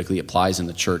just politically, it applies in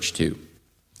the church too.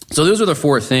 So those are the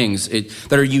four things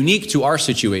that are unique to our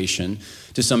situation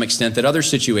to some extent that other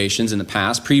situations in the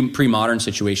past, pre-modern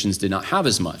situations, did not have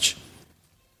as much.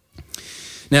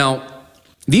 Now,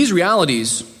 these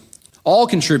realities all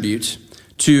contribute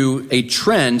to a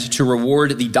trend to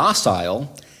reward the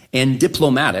docile and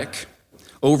diplomatic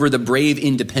over the brave,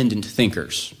 independent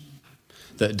thinkers.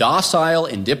 The docile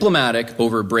and diplomatic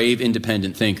over brave,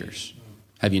 independent thinkers.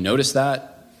 Have you noticed that?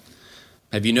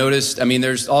 Have you noticed? I mean,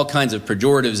 there's all kinds of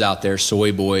pejoratives out there,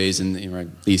 soy boys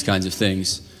and these kinds of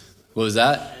things. What was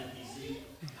that?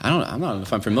 I don't know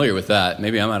if I'm familiar with that.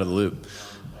 Maybe I'm out of the loop.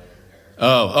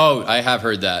 Oh, I have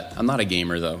heard that. I'm not a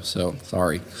gamer, though, so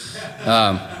sorry.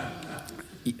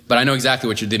 But I know exactly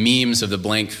what the memes of the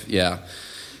blank, yeah.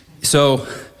 So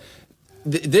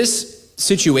this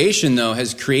situation, though,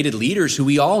 has created leaders who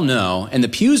we all know, and the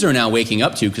pews are now waking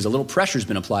up to because a little pressure's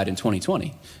been applied in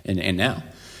 2020 and now.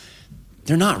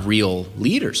 They're not real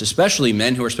leaders, especially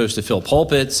men who are supposed to fill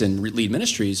pulpits and lead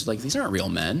ministries. Like, these aren't real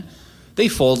men. They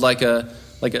fold like a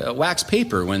wax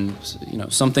paper when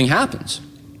something happens.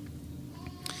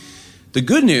 The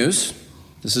good news,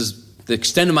 this is the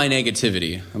extent of my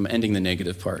negativity. I'm ending the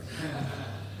negative part.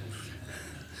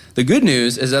 The good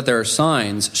news is that there are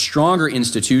signs stronger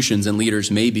institutions and leaders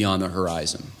may be on the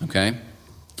horizon, okay?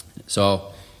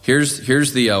 So here's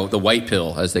the white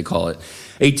pill, as they call it.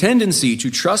 A tendency to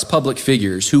trust public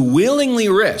figures who willingly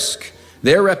risk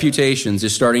their reputations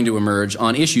is starting to emerge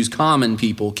on issues common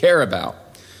people care about.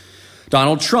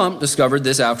 Donald Trump discovered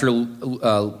this after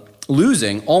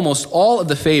losing almost all of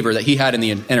the favor that he had in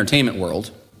the entertainment world,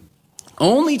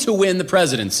 only to win the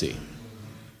presidency.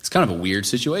 It's kind of a weird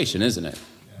situation, isn't it?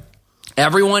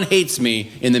 Everyone hates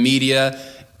me in the media,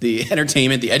 the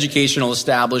entertainment, the educational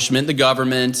establishment, the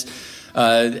government,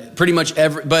 pretty much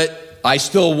but I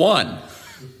still won.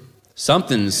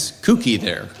 Something's kooky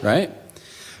there, right?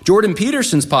 Jordan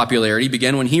Peterson's popularity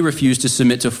began when he refused to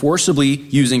submit to forcibly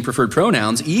using preferred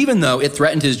pronouns, even though it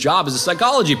threatened his job as a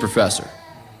psychology professor.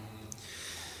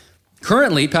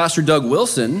 Currently, Pastor Doug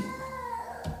Wilson,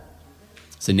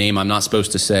 it's a name I'm not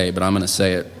supposed to say, but I'm going to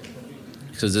say it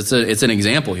because it's an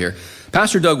example here.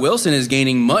 Pastor Doug Wilson is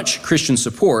gaining much Christian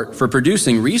support for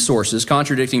producing resources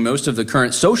contradicting most of the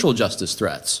current social justice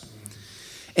threats.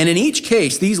 And in each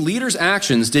case, these leaders'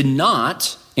 actions did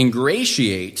not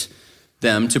ingratiate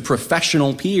them to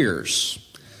professional peers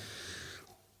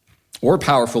or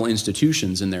powerful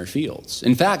institutions in their fields.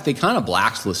 In fact, they kind of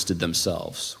blacklisted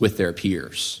themselves with their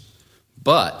peers.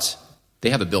 But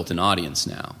they have a built-in audience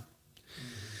now.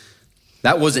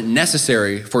 That wasn't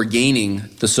necessary for gaining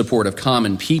the support of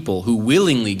common people who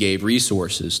willingly gave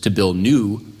resources to build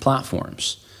new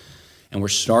platforms. And we're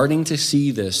starting to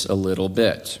see this a little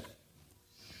bit.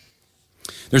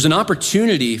 There's an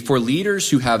opportunity for leaders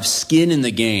who have skin in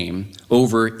the game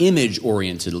over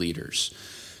image-oriented leaders.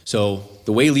 So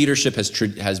the way leadership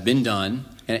has been done,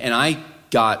 and I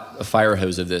got a fire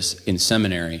hose of this in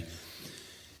seminary,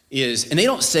 is, and they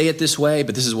don't say it this way,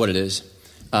 but this is what it is.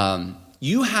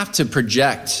 You have to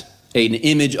project an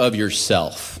image of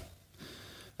yourself.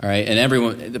 All right,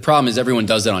 and the problem is everyone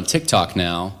does that on TikTok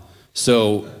now.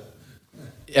 So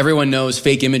everyone knows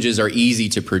fake images are easy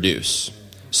to produce.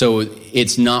 So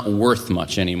it's not worth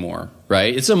much anymore,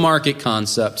 right? It's a market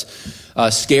concept.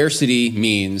 Scarcity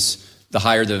means the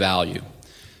higher the value.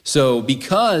 So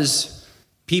because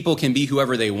people can be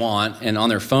whoever they want, and on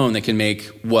their phone they can make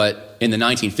what in the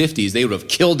 1950s they would have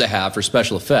killed to have for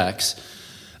special effects,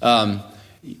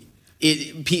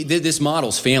 this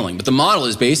model's failing. But the model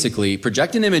is basically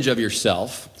project an image of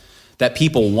yourself that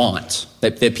people want,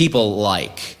 that people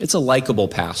like. It's a likable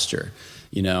pastor.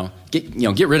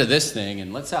 Get rid of this thing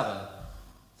and let's have a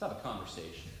conversation.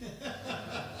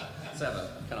 Let's have a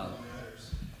kind of.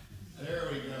 There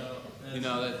we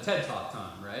go. The TED Talk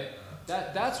time, right?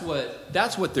 That's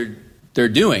what they're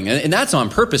doing, and that's on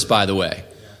purpose, by the way.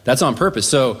 That's on purpose.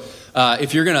 So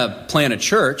if you're going to plan a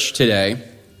church today,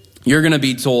 you're going to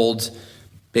be told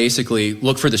basically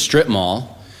look for the strip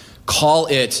mall, call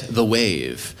it the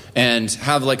Wave, and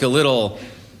have like a little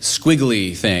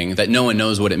squiggly thing that no one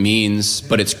knows what it means,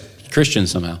 but it's Christian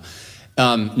somehow.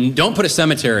 Don't put a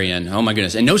cemetery in. Oh my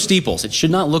goodness. And no steeples. It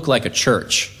should not look like a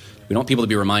church. We don't want people to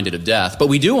be reminded of death, but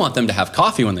we do want them to have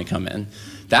coffee when they come in.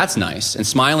 That's nice. And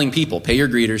smiling people. Pay your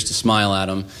greeters to smile at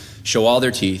them. Show all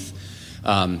their teeth.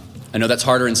 I know that's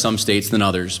harder in some states than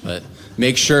others, but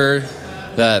make sure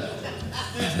that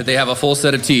they have a full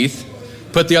set of teeth.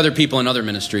 Put the other people in other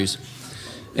ministries.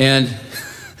 And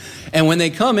when they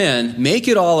come in, make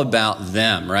it all about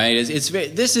them, right?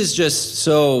 This is just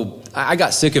so... I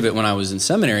got sick of it when I was in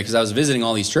seminary because I was visiting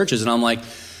all these churches, and I'm like,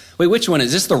 wait, which one?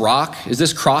 Is this the Rock? Is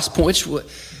this Cross Point?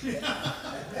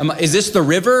 Is this the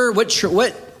River? What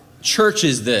church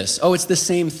is this? Oh, it's the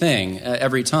same thing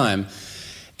every time.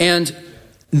 And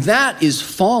that is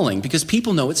falling because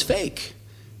people know it's fake,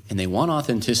 and they want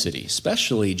authenticity,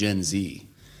 especially Gen Z.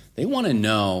 They want to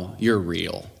know you're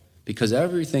real because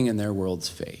everything in their world's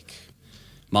fake.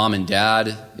 Mom and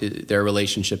dad, their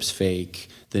relationship's fake.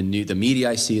 The media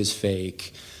I see is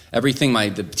fake. Everything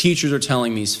the teachers are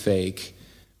telling me is fake.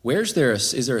 Is there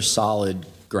a solid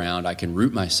ground I can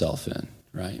root myself in,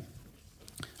 right?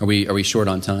 Are we short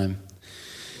on time?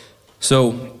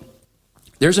 So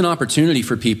there's an opportunity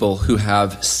for people who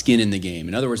have skin in the game.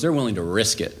 In other words, they're willing to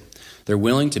risk it. They're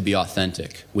willing to be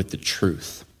authentic with the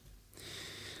truth.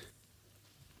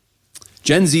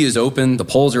 Gen Z is open. The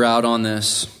polls are out on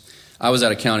this. I was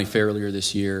at a county fair earlier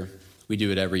this year. We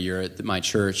do it every year at my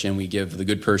church, and we give the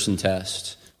good person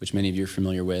test, which many of you are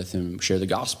familiar with, and share the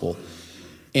gospel.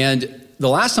 And the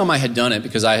last time I had done it,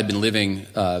 because I had been living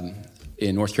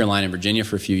in North Carolina and Virginia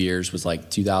for a few years, was like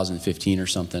 2015 or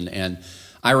something. And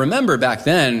I remember back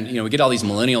then, we get all these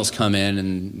millennials come in,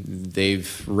 and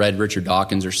they've read Richard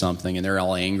Dawkins or something, and they're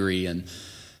all angry. And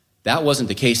that wasn't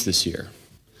the case this year,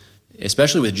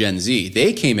 especially with Gen Z.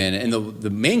 They came in, and the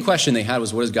main question they had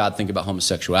was, what does God think about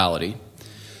homosexuality?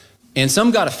 And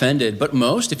some got offended, but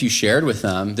most, if you shared with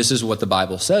them, this is what the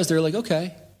Bible says, they're like,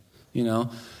 okay,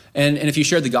 And if you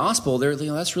shared the gospel, they're like,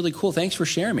 that's really cool. Thanks for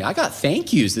sharing me. I got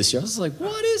thank yous this year. I was like,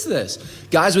 what is this?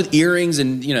 Guys with earrings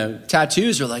and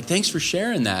tattoos are like, thanks for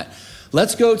sharing that.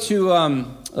 Let's go to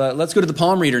the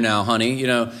palm reader now, honey.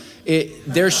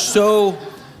 They're so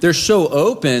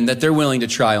open that they're willing to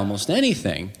try almost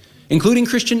anything, including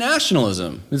Christian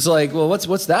nationalism. It's like, well,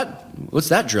 what's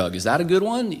that drug? Is that a good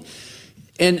one?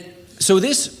 And so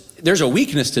there's a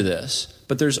weakness to this,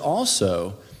 but there's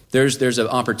also there's an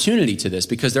opportunity to this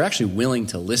because they're actually willing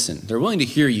to listen. They're willing to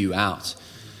hear you out.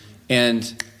 And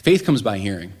faith comes by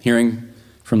hearing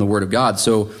from the Word of God.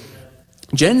 So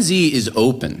Gen Z is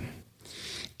open.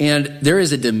 And there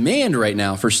is a demand right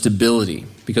now for stability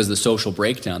because of the social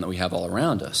breakdown that we have all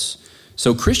around us.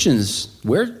 So Christians,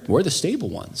 we're the stable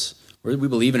ones. We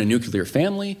believe in a nuclear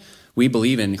family. We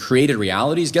believe in created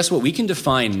realities. Guess what? We can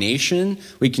define nation.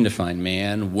 We can define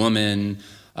man, woman.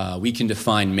 We can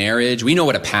define marriage. We know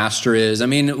what a pastor is. I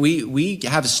mean, we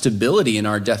have stability in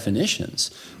our definitions.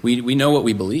 We know what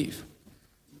we believe.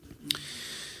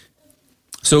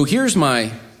 So here's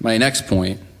my next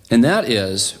point, and that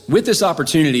is, with this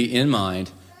opportunity in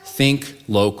mind, think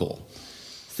local.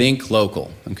 Think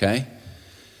local, okay?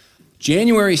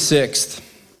 January 6th,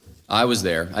 I was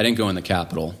there. I didn't go in the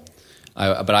Capitol,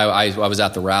 but I was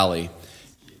at the rally,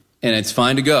 and it's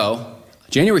fine to go.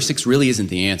 January 6th really isn't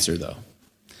the answer, though.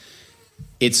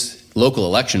 It's local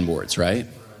election boards, right?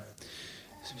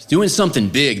 Doing something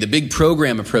big, the big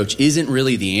program approach isn't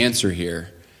really the answer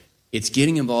here. It's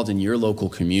getting involved in your local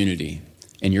community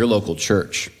and your local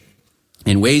church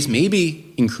in ways,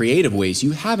 maybe in creative ways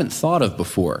you haven't thought of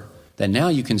before, that now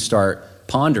you can start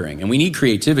pondering. And we need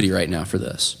creativity right now for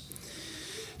this.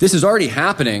 This is already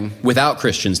happening without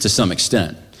Christians to some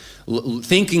extent.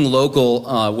 Thinking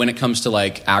local when it comes to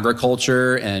like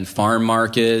agriculture and farm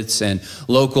markets and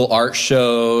local art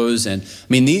shows and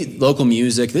the local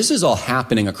music, this is all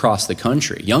happening across the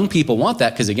country. Young people want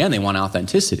that because, again, they want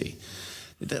authenticity.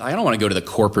 I don't want to go to the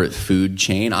corporate food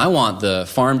chain. I want the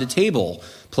farm to table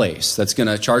place that's going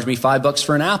to charge me $5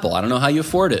 for an apple. I don't know how you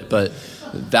afford it, but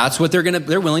that's what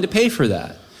they're willing to pay for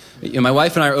that. My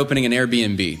wife and I are opening an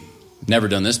Airbnb. Never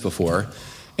done this before.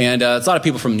 And it's a lot of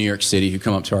people from New York City who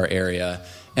come up to our area.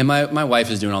 And my wife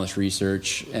is doing all this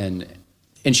research, and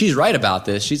she's right about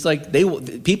this. She's like,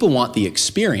 people want the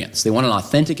experience. They want an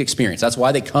authentic experience. That's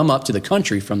why they come up to the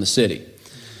country from the city.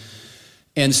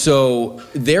 And so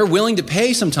they're willing to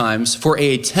pay sometimes for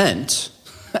a tent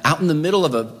out in the middle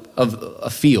of a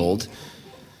field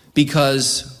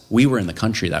because we were in the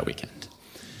country that weekend.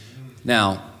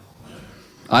 Now,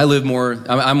 I'm more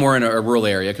in a rural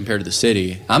area compared to the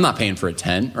city. I'm not paying for a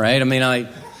tent, right?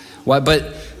 But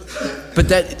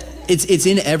that it's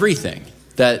in everything.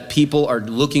 that people are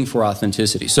looking for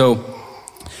authenticity. So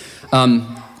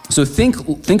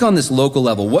think on this local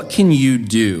level. What can you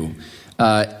do?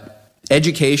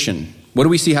 Education. What do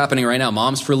we see happening right now?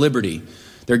 Moms for Liberty.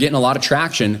 They're getting a lot of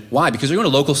traction. Why? Because they're going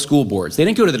to local school boards. They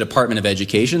didn't go to the Department of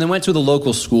Education. They went to the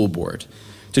local school board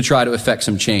to try to effect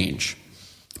some change.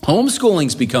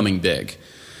 Homeschooling's becoming big.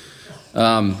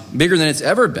 Bigger than it's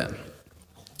ever been.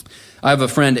 I have a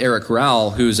friend, Eric Rowell,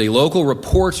 who's a local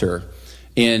reporter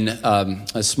in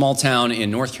a small town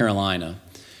in North Carolina.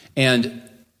 And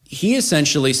he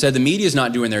essentially said the media's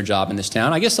not doing their job in this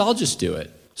town. I guess I'll just do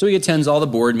it. So he attends all the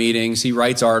board meetings. He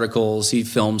writes articles. He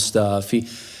films stuff.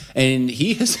 He's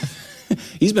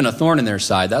been a thorn in their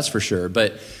side, that's for sure.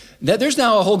 But there's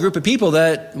now a whole group of people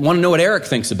that want to know what Eric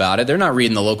thinks about it. They're not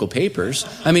reading the local papers.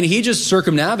 I mean, he just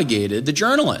circumnavigated the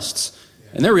journalists.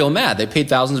 And they're real mad. They paid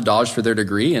thousands of dollars for their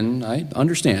degree, and I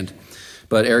understand.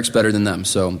 But Eric's better than them.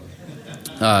 So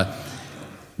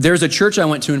there's a church I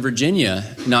went to in Virginia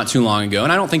not too long ago,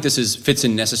 and I don't think this fits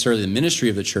in necessarily the ministry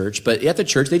of the church, but at the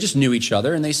church, they just knew each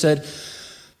other, and they said,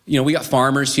 we got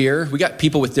farmers here, we got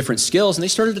people with different skills, and they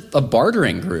started a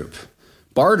bartering group.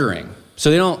 Bartering. So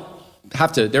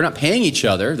they're not paying each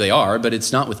other, they are, but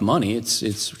it's not with money,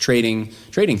 it's trading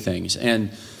things.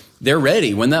 And they're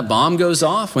ready. When that bomb goes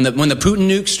off, when the Putin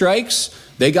nuke strikes,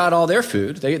 they got all their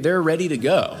food. They're ready to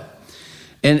go.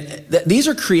 And these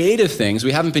are creative things.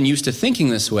 We haven't been used to thinking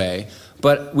this way,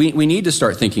 but we need to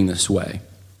start thinking this way.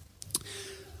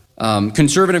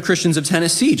 Conservative Christians of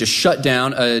Tennessee just shut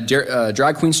down a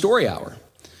drag queen story hour.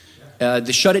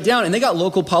 They shut it down, and they got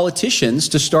local politicians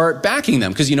to start backing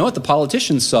them. Because you know what? The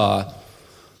politicians saw,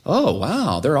 oh,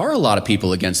 wow, there are a lot of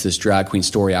people against this drag queen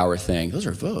story hour thing. Those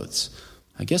are votes.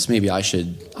 I guess maybe I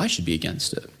should be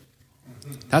against it.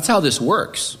 That's how this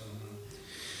works.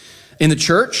 In the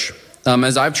church,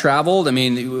 as I've traveled, I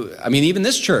mean, even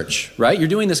this church, right? You're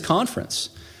doing this conference.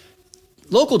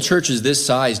 Local churches this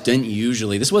size didn't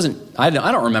usually. I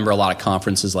don't remember a lot of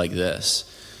conferences like this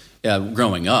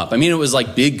growing up. I mean, it was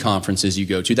like big conferences you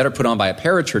go to that are put on by a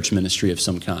parachurch ministry of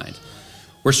some kind.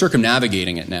 We're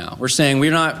circumnavigating it now. We're saying we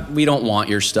don't want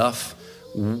your stuff.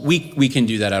 We can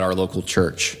do that at our local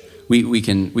church. We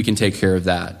can take care of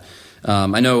that.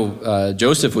 I know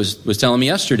Joseph was telling me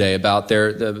yesterday about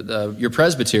your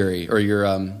presbytery or your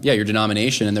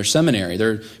denomination and their seminary.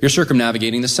 You're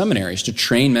circumnavigating the seminaries to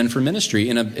train men for ministry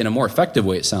in a more effective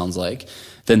way, it sounds like,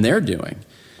 than they're doing.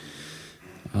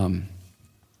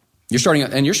 You're starting a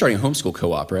homeschool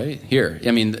co-op, right? Here.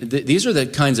 I mean, these are the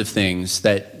kinds of things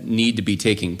that need to be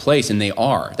taking place, and they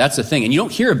are. That's the thing. And you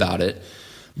don't hear about it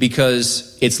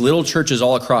because it's little churches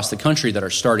all across the country that are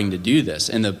starting to do this,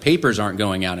 and the papers aren't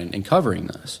going out and covering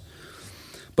this.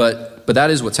 But that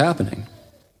is what's happening.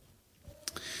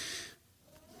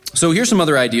 So here's some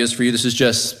other ideas for you. This is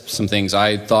just some things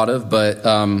I thought of, but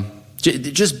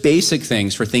just basic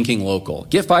things for thinking local.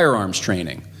 Get firearms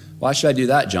training. Why should I do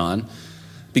that, John?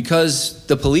 Because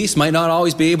the police might not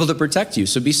always be able to protect you,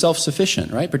 so be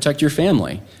self-sufficient, right? Protect your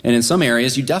family. And in some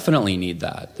areas, you definitely need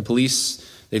that. The police,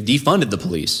 they've defunded the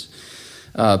police.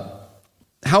 How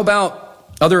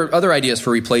about other ideas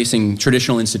for replacing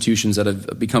traditional institutions that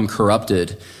have become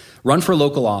corrupted? Run for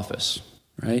local office,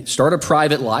 right? Start a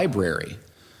private library.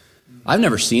 I've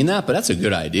never seen that, but that's a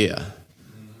good idea.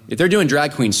 If they're doing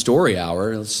Drag Queen Story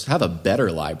Hour, let's have a better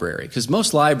library. Because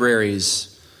most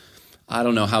libraries, I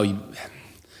don't know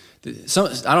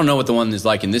what the one is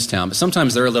like in this town, but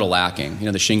sometimes they're a little lacking.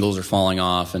 The shingles are falling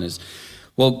off, and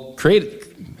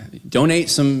donate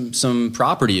some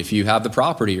property if you have the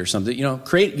property or something.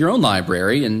 Create your own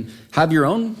library and have your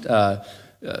own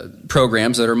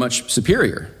programs that are much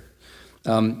superior.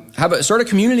 Start a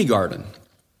community garden.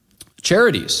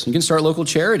 Charities. You can start local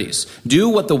charities. Do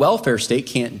what the welfare state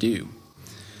can't do.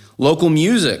 Local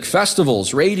music,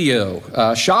 festivals,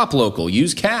 radio, shop local.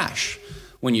 Use cash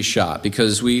when you shop,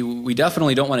 because we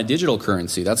definitely don't want a digital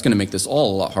currency. That's going to make this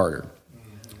all a lot harder.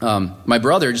 My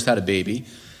brother just had a baby,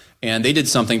 and they did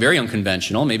something very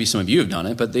unconventional. Maybe some of you have done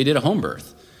it, but they did a home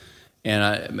birth.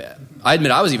 And I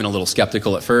admit I was even a little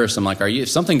skeptical at first. I'm like, if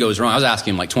something goes wrong, I was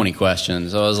asking him like 20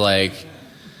 questions. I was like,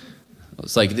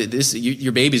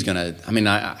 your baby's gonna,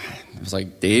 I was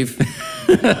like, Dave,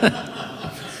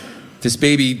 this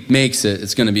baby makes it,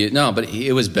 it's gonna be, no, but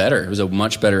it was better. It was a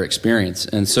much better experience.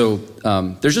 And so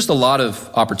there's just a lot of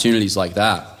opportunities like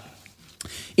that.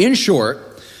 In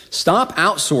short, stop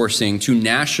outsourcing to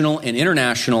national and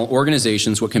international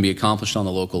organizations what can be accomplished on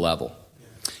the local level.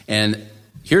 And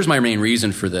here's my main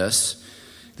reason for this.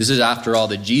 This is after all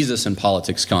the Jesus and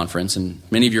Politics conference, and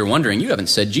many of you are wondering, you haven't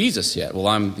said Jesus yet.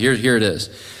 Well, here it is.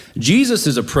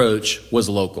 Jesus' approach was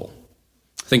local.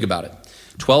 Think about it.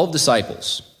 12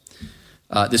 disciples.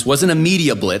 This wasn't a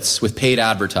media blitz with paid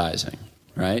advertising,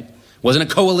 right? It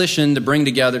wasn't a coalition to bring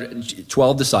together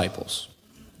 12 disciples.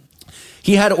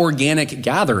 He had organic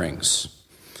gatherings.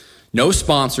 No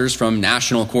sponsors from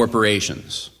national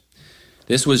corporations.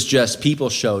 This was just people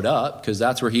showed up because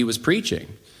that's where he was preaching.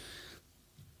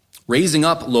 Raising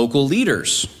up local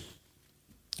leaders.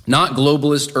 Not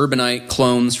globalist urbanite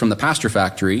clones from the pasture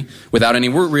factory without any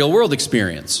real world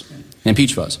experience and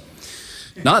peach fuzz.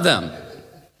 Not them.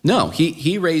 No,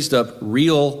 he raised up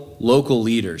real local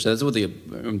leaders. That's what the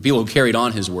people who carried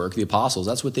on his work, the apostles,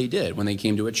 that's what they did when they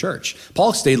came to a church.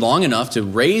 Paul stayed long enough to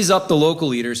raise up the local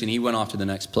leaders, and he went off to the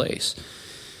next place.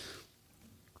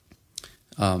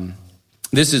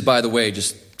 This is, by the way,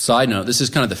 just side note, this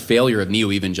is kind of the failure of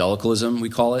neo-evangelicalism, we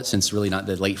call it, since really not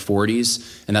the late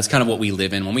 40s, and that's kind of what we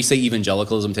live in. When we say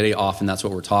evangelicalism today, often that's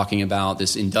what we're talking about,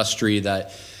 this industry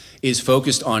that is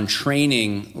focused on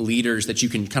training leaders that you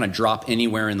can kind of drop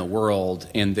anywhere in the world,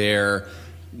 and they're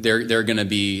going to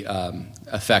be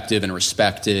effective and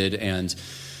respected and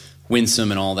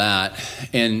winsome and all that.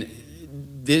 And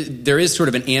there is sort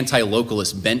of an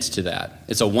anti-localist bent to that.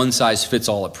 It's a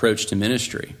one-size-fits-all approach to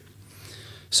ministry.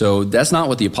 So that's not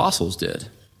what the apostles did.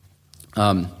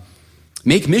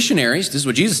 Make missionaries, this is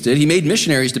what Jesus did. He made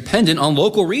missionaries dependent on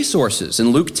local resources. In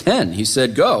Luke 10, he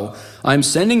said, "Go, I'm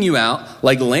sending you out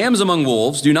like lambs among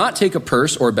wolves. Do not take a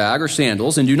purse or bag or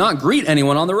sandals, and do not greet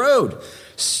anyone on the road.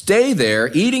 Stay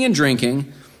there, eating and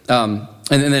drinking." And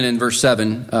then in verse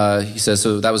 7, he says,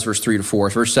 so that was verse 3 to 4.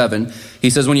 Verse 7,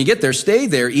 he says, "When you get there, stay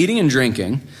there, eating and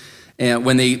drinking, and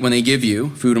when they give you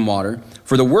food and water,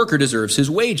 for the worker deserves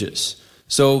his wages."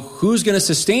 So who's going to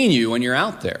sustain you when you're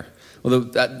out there? Well,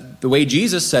 the way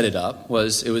Jesus set it up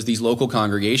was these local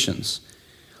congregations.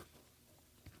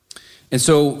 And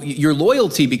so your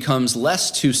loyalty becomes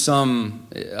less to some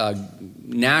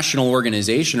national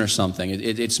organization or something.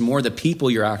 It's more the people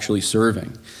you're actually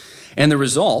serving. And the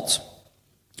result,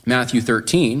 Matthew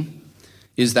 13,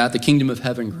 is that the kingdom of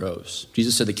heaven grows.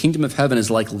 Jesus said the kingdom of heaven is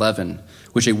like leaven,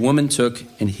 which a woman took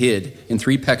and hid in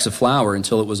 3 pecks of flour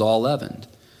until it was all leavened.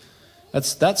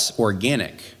 That's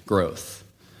organic growth.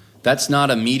 That's not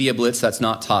a media blitz. That's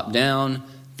not top down.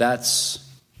 That's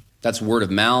word of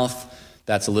mouth.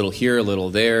 That's a little here, a little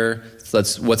there.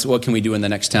 What can we do in the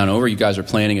next town over? You guys are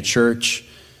planning a church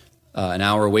an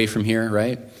hour away from here,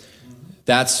 right?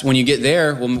 That's when you get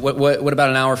there. Well, what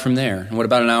about an hour from there? And what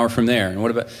about an hour from there? And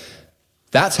what about?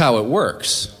 That's how it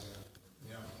works.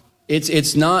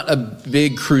 It's not a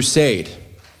big crusade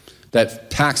that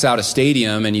packs out a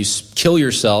stadium and you kill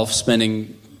yourself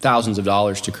spending thousands of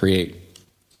dollars to create.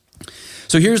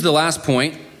 So here's the last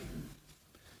point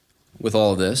with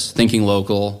all of this, thinking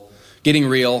local, getting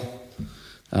real.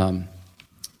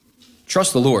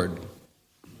 Trust the Lord.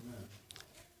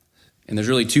 And there's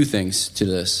really 2 things to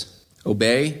this: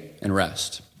 obey and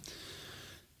rest.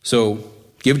 So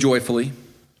give joyfully,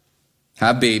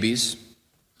 have babies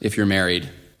if you're married.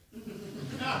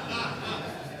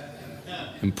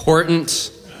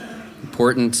 Important,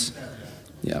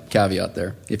 caveat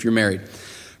there, if you're married.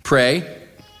 Pray.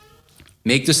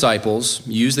 Make disciples,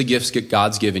 use the gifts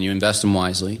God's given you, invest them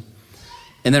wisely,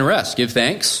 and then rest, give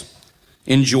thanks,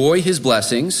 enjoy his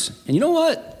blessings, and you know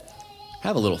what?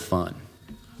 Have a little fun.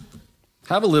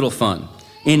 Have a little fun.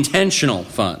 Intentional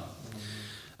fun.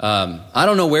 I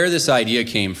don't know where this idea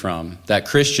came from, that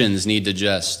Christians need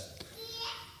to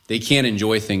they can't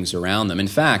enjoy things around them. In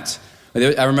fact,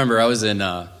 I remember I was in,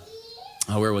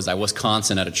 where was I?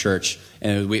 Wisconsin at a church,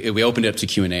 and we opened it up to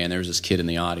Q&A, and there was this kid in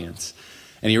the audience.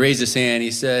 And he raised his hand. He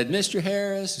said, "Mr.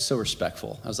 Harris," he's so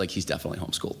respectful. I was like, he's definitely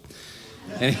homeschooled.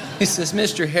 And he says,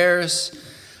 "Mr. Harris,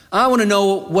 I want to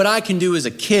know what I can do as a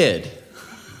kid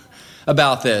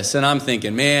about this." And I'm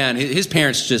thinking, man, his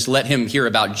parents just let him hear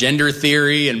about gender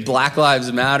theory and Black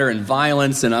Lives Matter and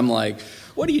violence. And I'm like,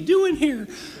 what are you doing here?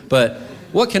 But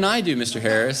what can I do, Mr.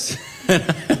 Harris?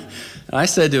 And I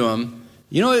said to him,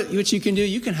 you know what you can do?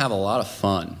 You can have a lot of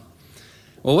fun.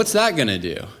 Well, what's that going to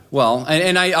do? Well,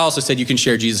 and I also said you can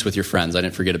share Jesus with your friends. I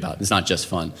didn't forget about it. It's not just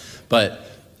fun. But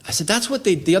I said that's what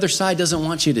the other side doesn't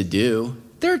want you to do.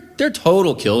 They're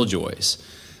total killjoys.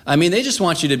 I mean, they just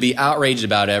want you to be outraged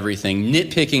about everything,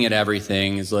 nitpicking at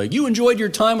everything. It's like, you enjoyed your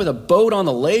time with a boat on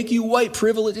the lake, you white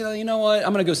privilege. You know what?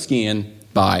 I'm going to go skiing.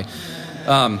 Bye.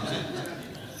 I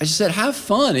just said, have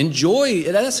fun. Enjoy.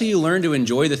 That's how you learn to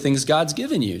enjoy the things God's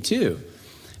given you, too.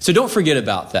 So don't forget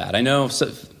about that. I know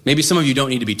maybe some of you don't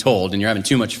need to be told, and you're having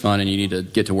too much fun, and you need to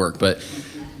get to work. But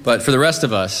for the rest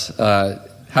of us,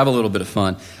 have a little bit of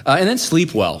fun. And then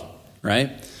sleep well,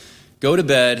 right? Go to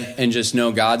bed and just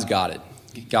know God's got it.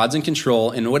 God's in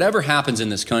control, and whatever happens in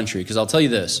this country, because I'll tell you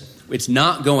this, It's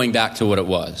not going back to what it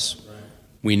was.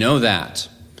 We know that.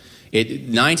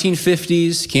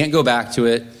 1950s, can't go back to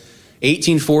it.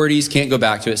 1840s, can't go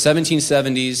back to it.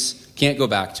 1770s, can't go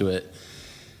back to it.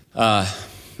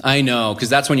 I know, because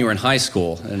that's when you were in high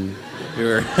school. And you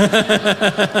were...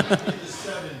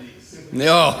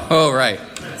 oh, right.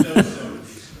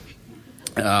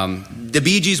 The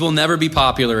Bee Gees will never be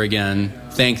popular again,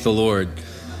 thank the Lord.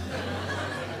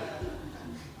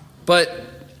 But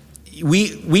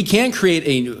we can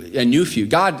create a new future.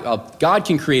 God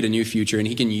can create a new future, and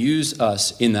he can use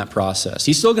us in that process.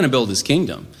 He's still going to build his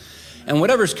kingdom. And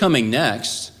whatever's coming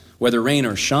next, whether rain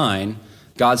or shine,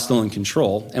 God's still in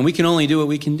control, and we can only do what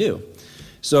we can do.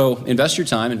 So invest your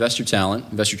time, invest your talent,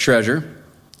 invest your treasure,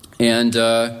 and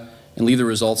leave the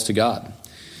results to God.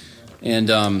 And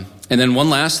then one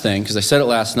last thing, because I said it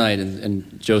last night,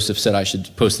 and Joseph said I should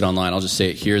post it online. I'll just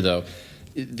say it here, though.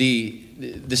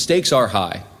 The stakes are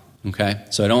high, okay?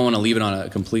 So I don't want to leave it on a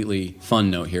completely fun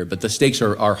note here, but the stakes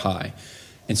are high.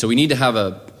 And so we need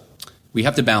to we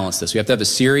have to balance this. We have to have a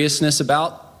seriousness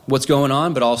about what's going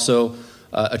on, but also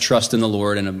a trust in the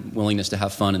Lord and a willingness to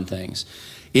have fun and things.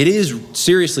 It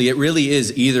really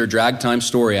is either drag time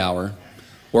story hour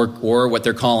or what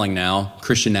they're calling now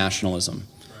Christian nationalism,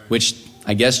 which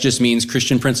I guess just means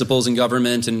Christian principles in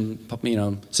government and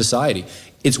society.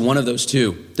 It's one of those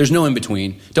two. There's no in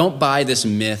between. Don't buy this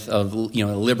myth of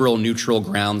liberal neutral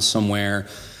ground somewhere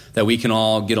that we can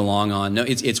all get along on. No,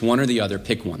 it's one or the other.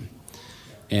 Pick one.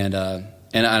 And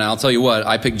I'll tell you what,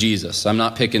 I picked Jesus. I'm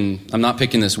not picking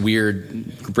this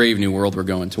weird, brave new world we're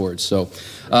going towards. So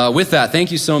with that,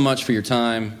 thank you so much for your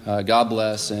time. God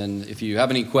bless. And if you have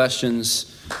any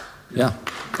questions, yeah.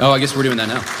 Oh, I guess we're doing that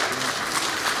now.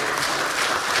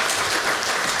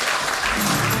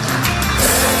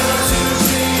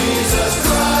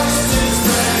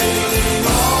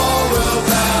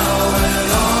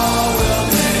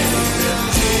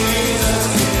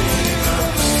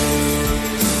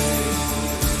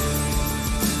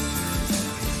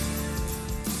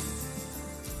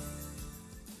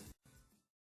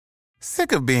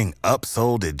 Sick of being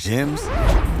upsold at gyms?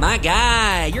 My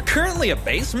guy, you're currently a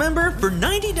base member? For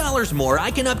 $90 more, I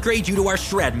can upgrade you to our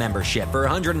Shred membership. For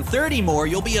 $130 more,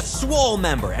 you'll be a Swole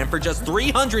member. And for just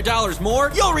 $300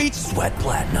 more, you'll reach Sweat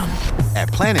Platinum. At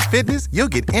Planet Fitness, you'll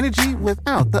get energy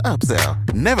without the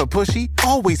upsell. Never pushy,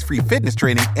 always free fitness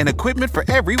training and equipment for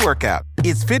every workout.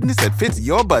 It's fitness that fits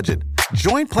your budget.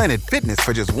 Join Planet Fitness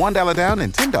for just $1 down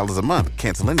and $10 a month.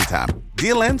 Cancel anytime.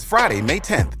 Deal ends Friday, May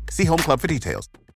 10th. See Home Club for details.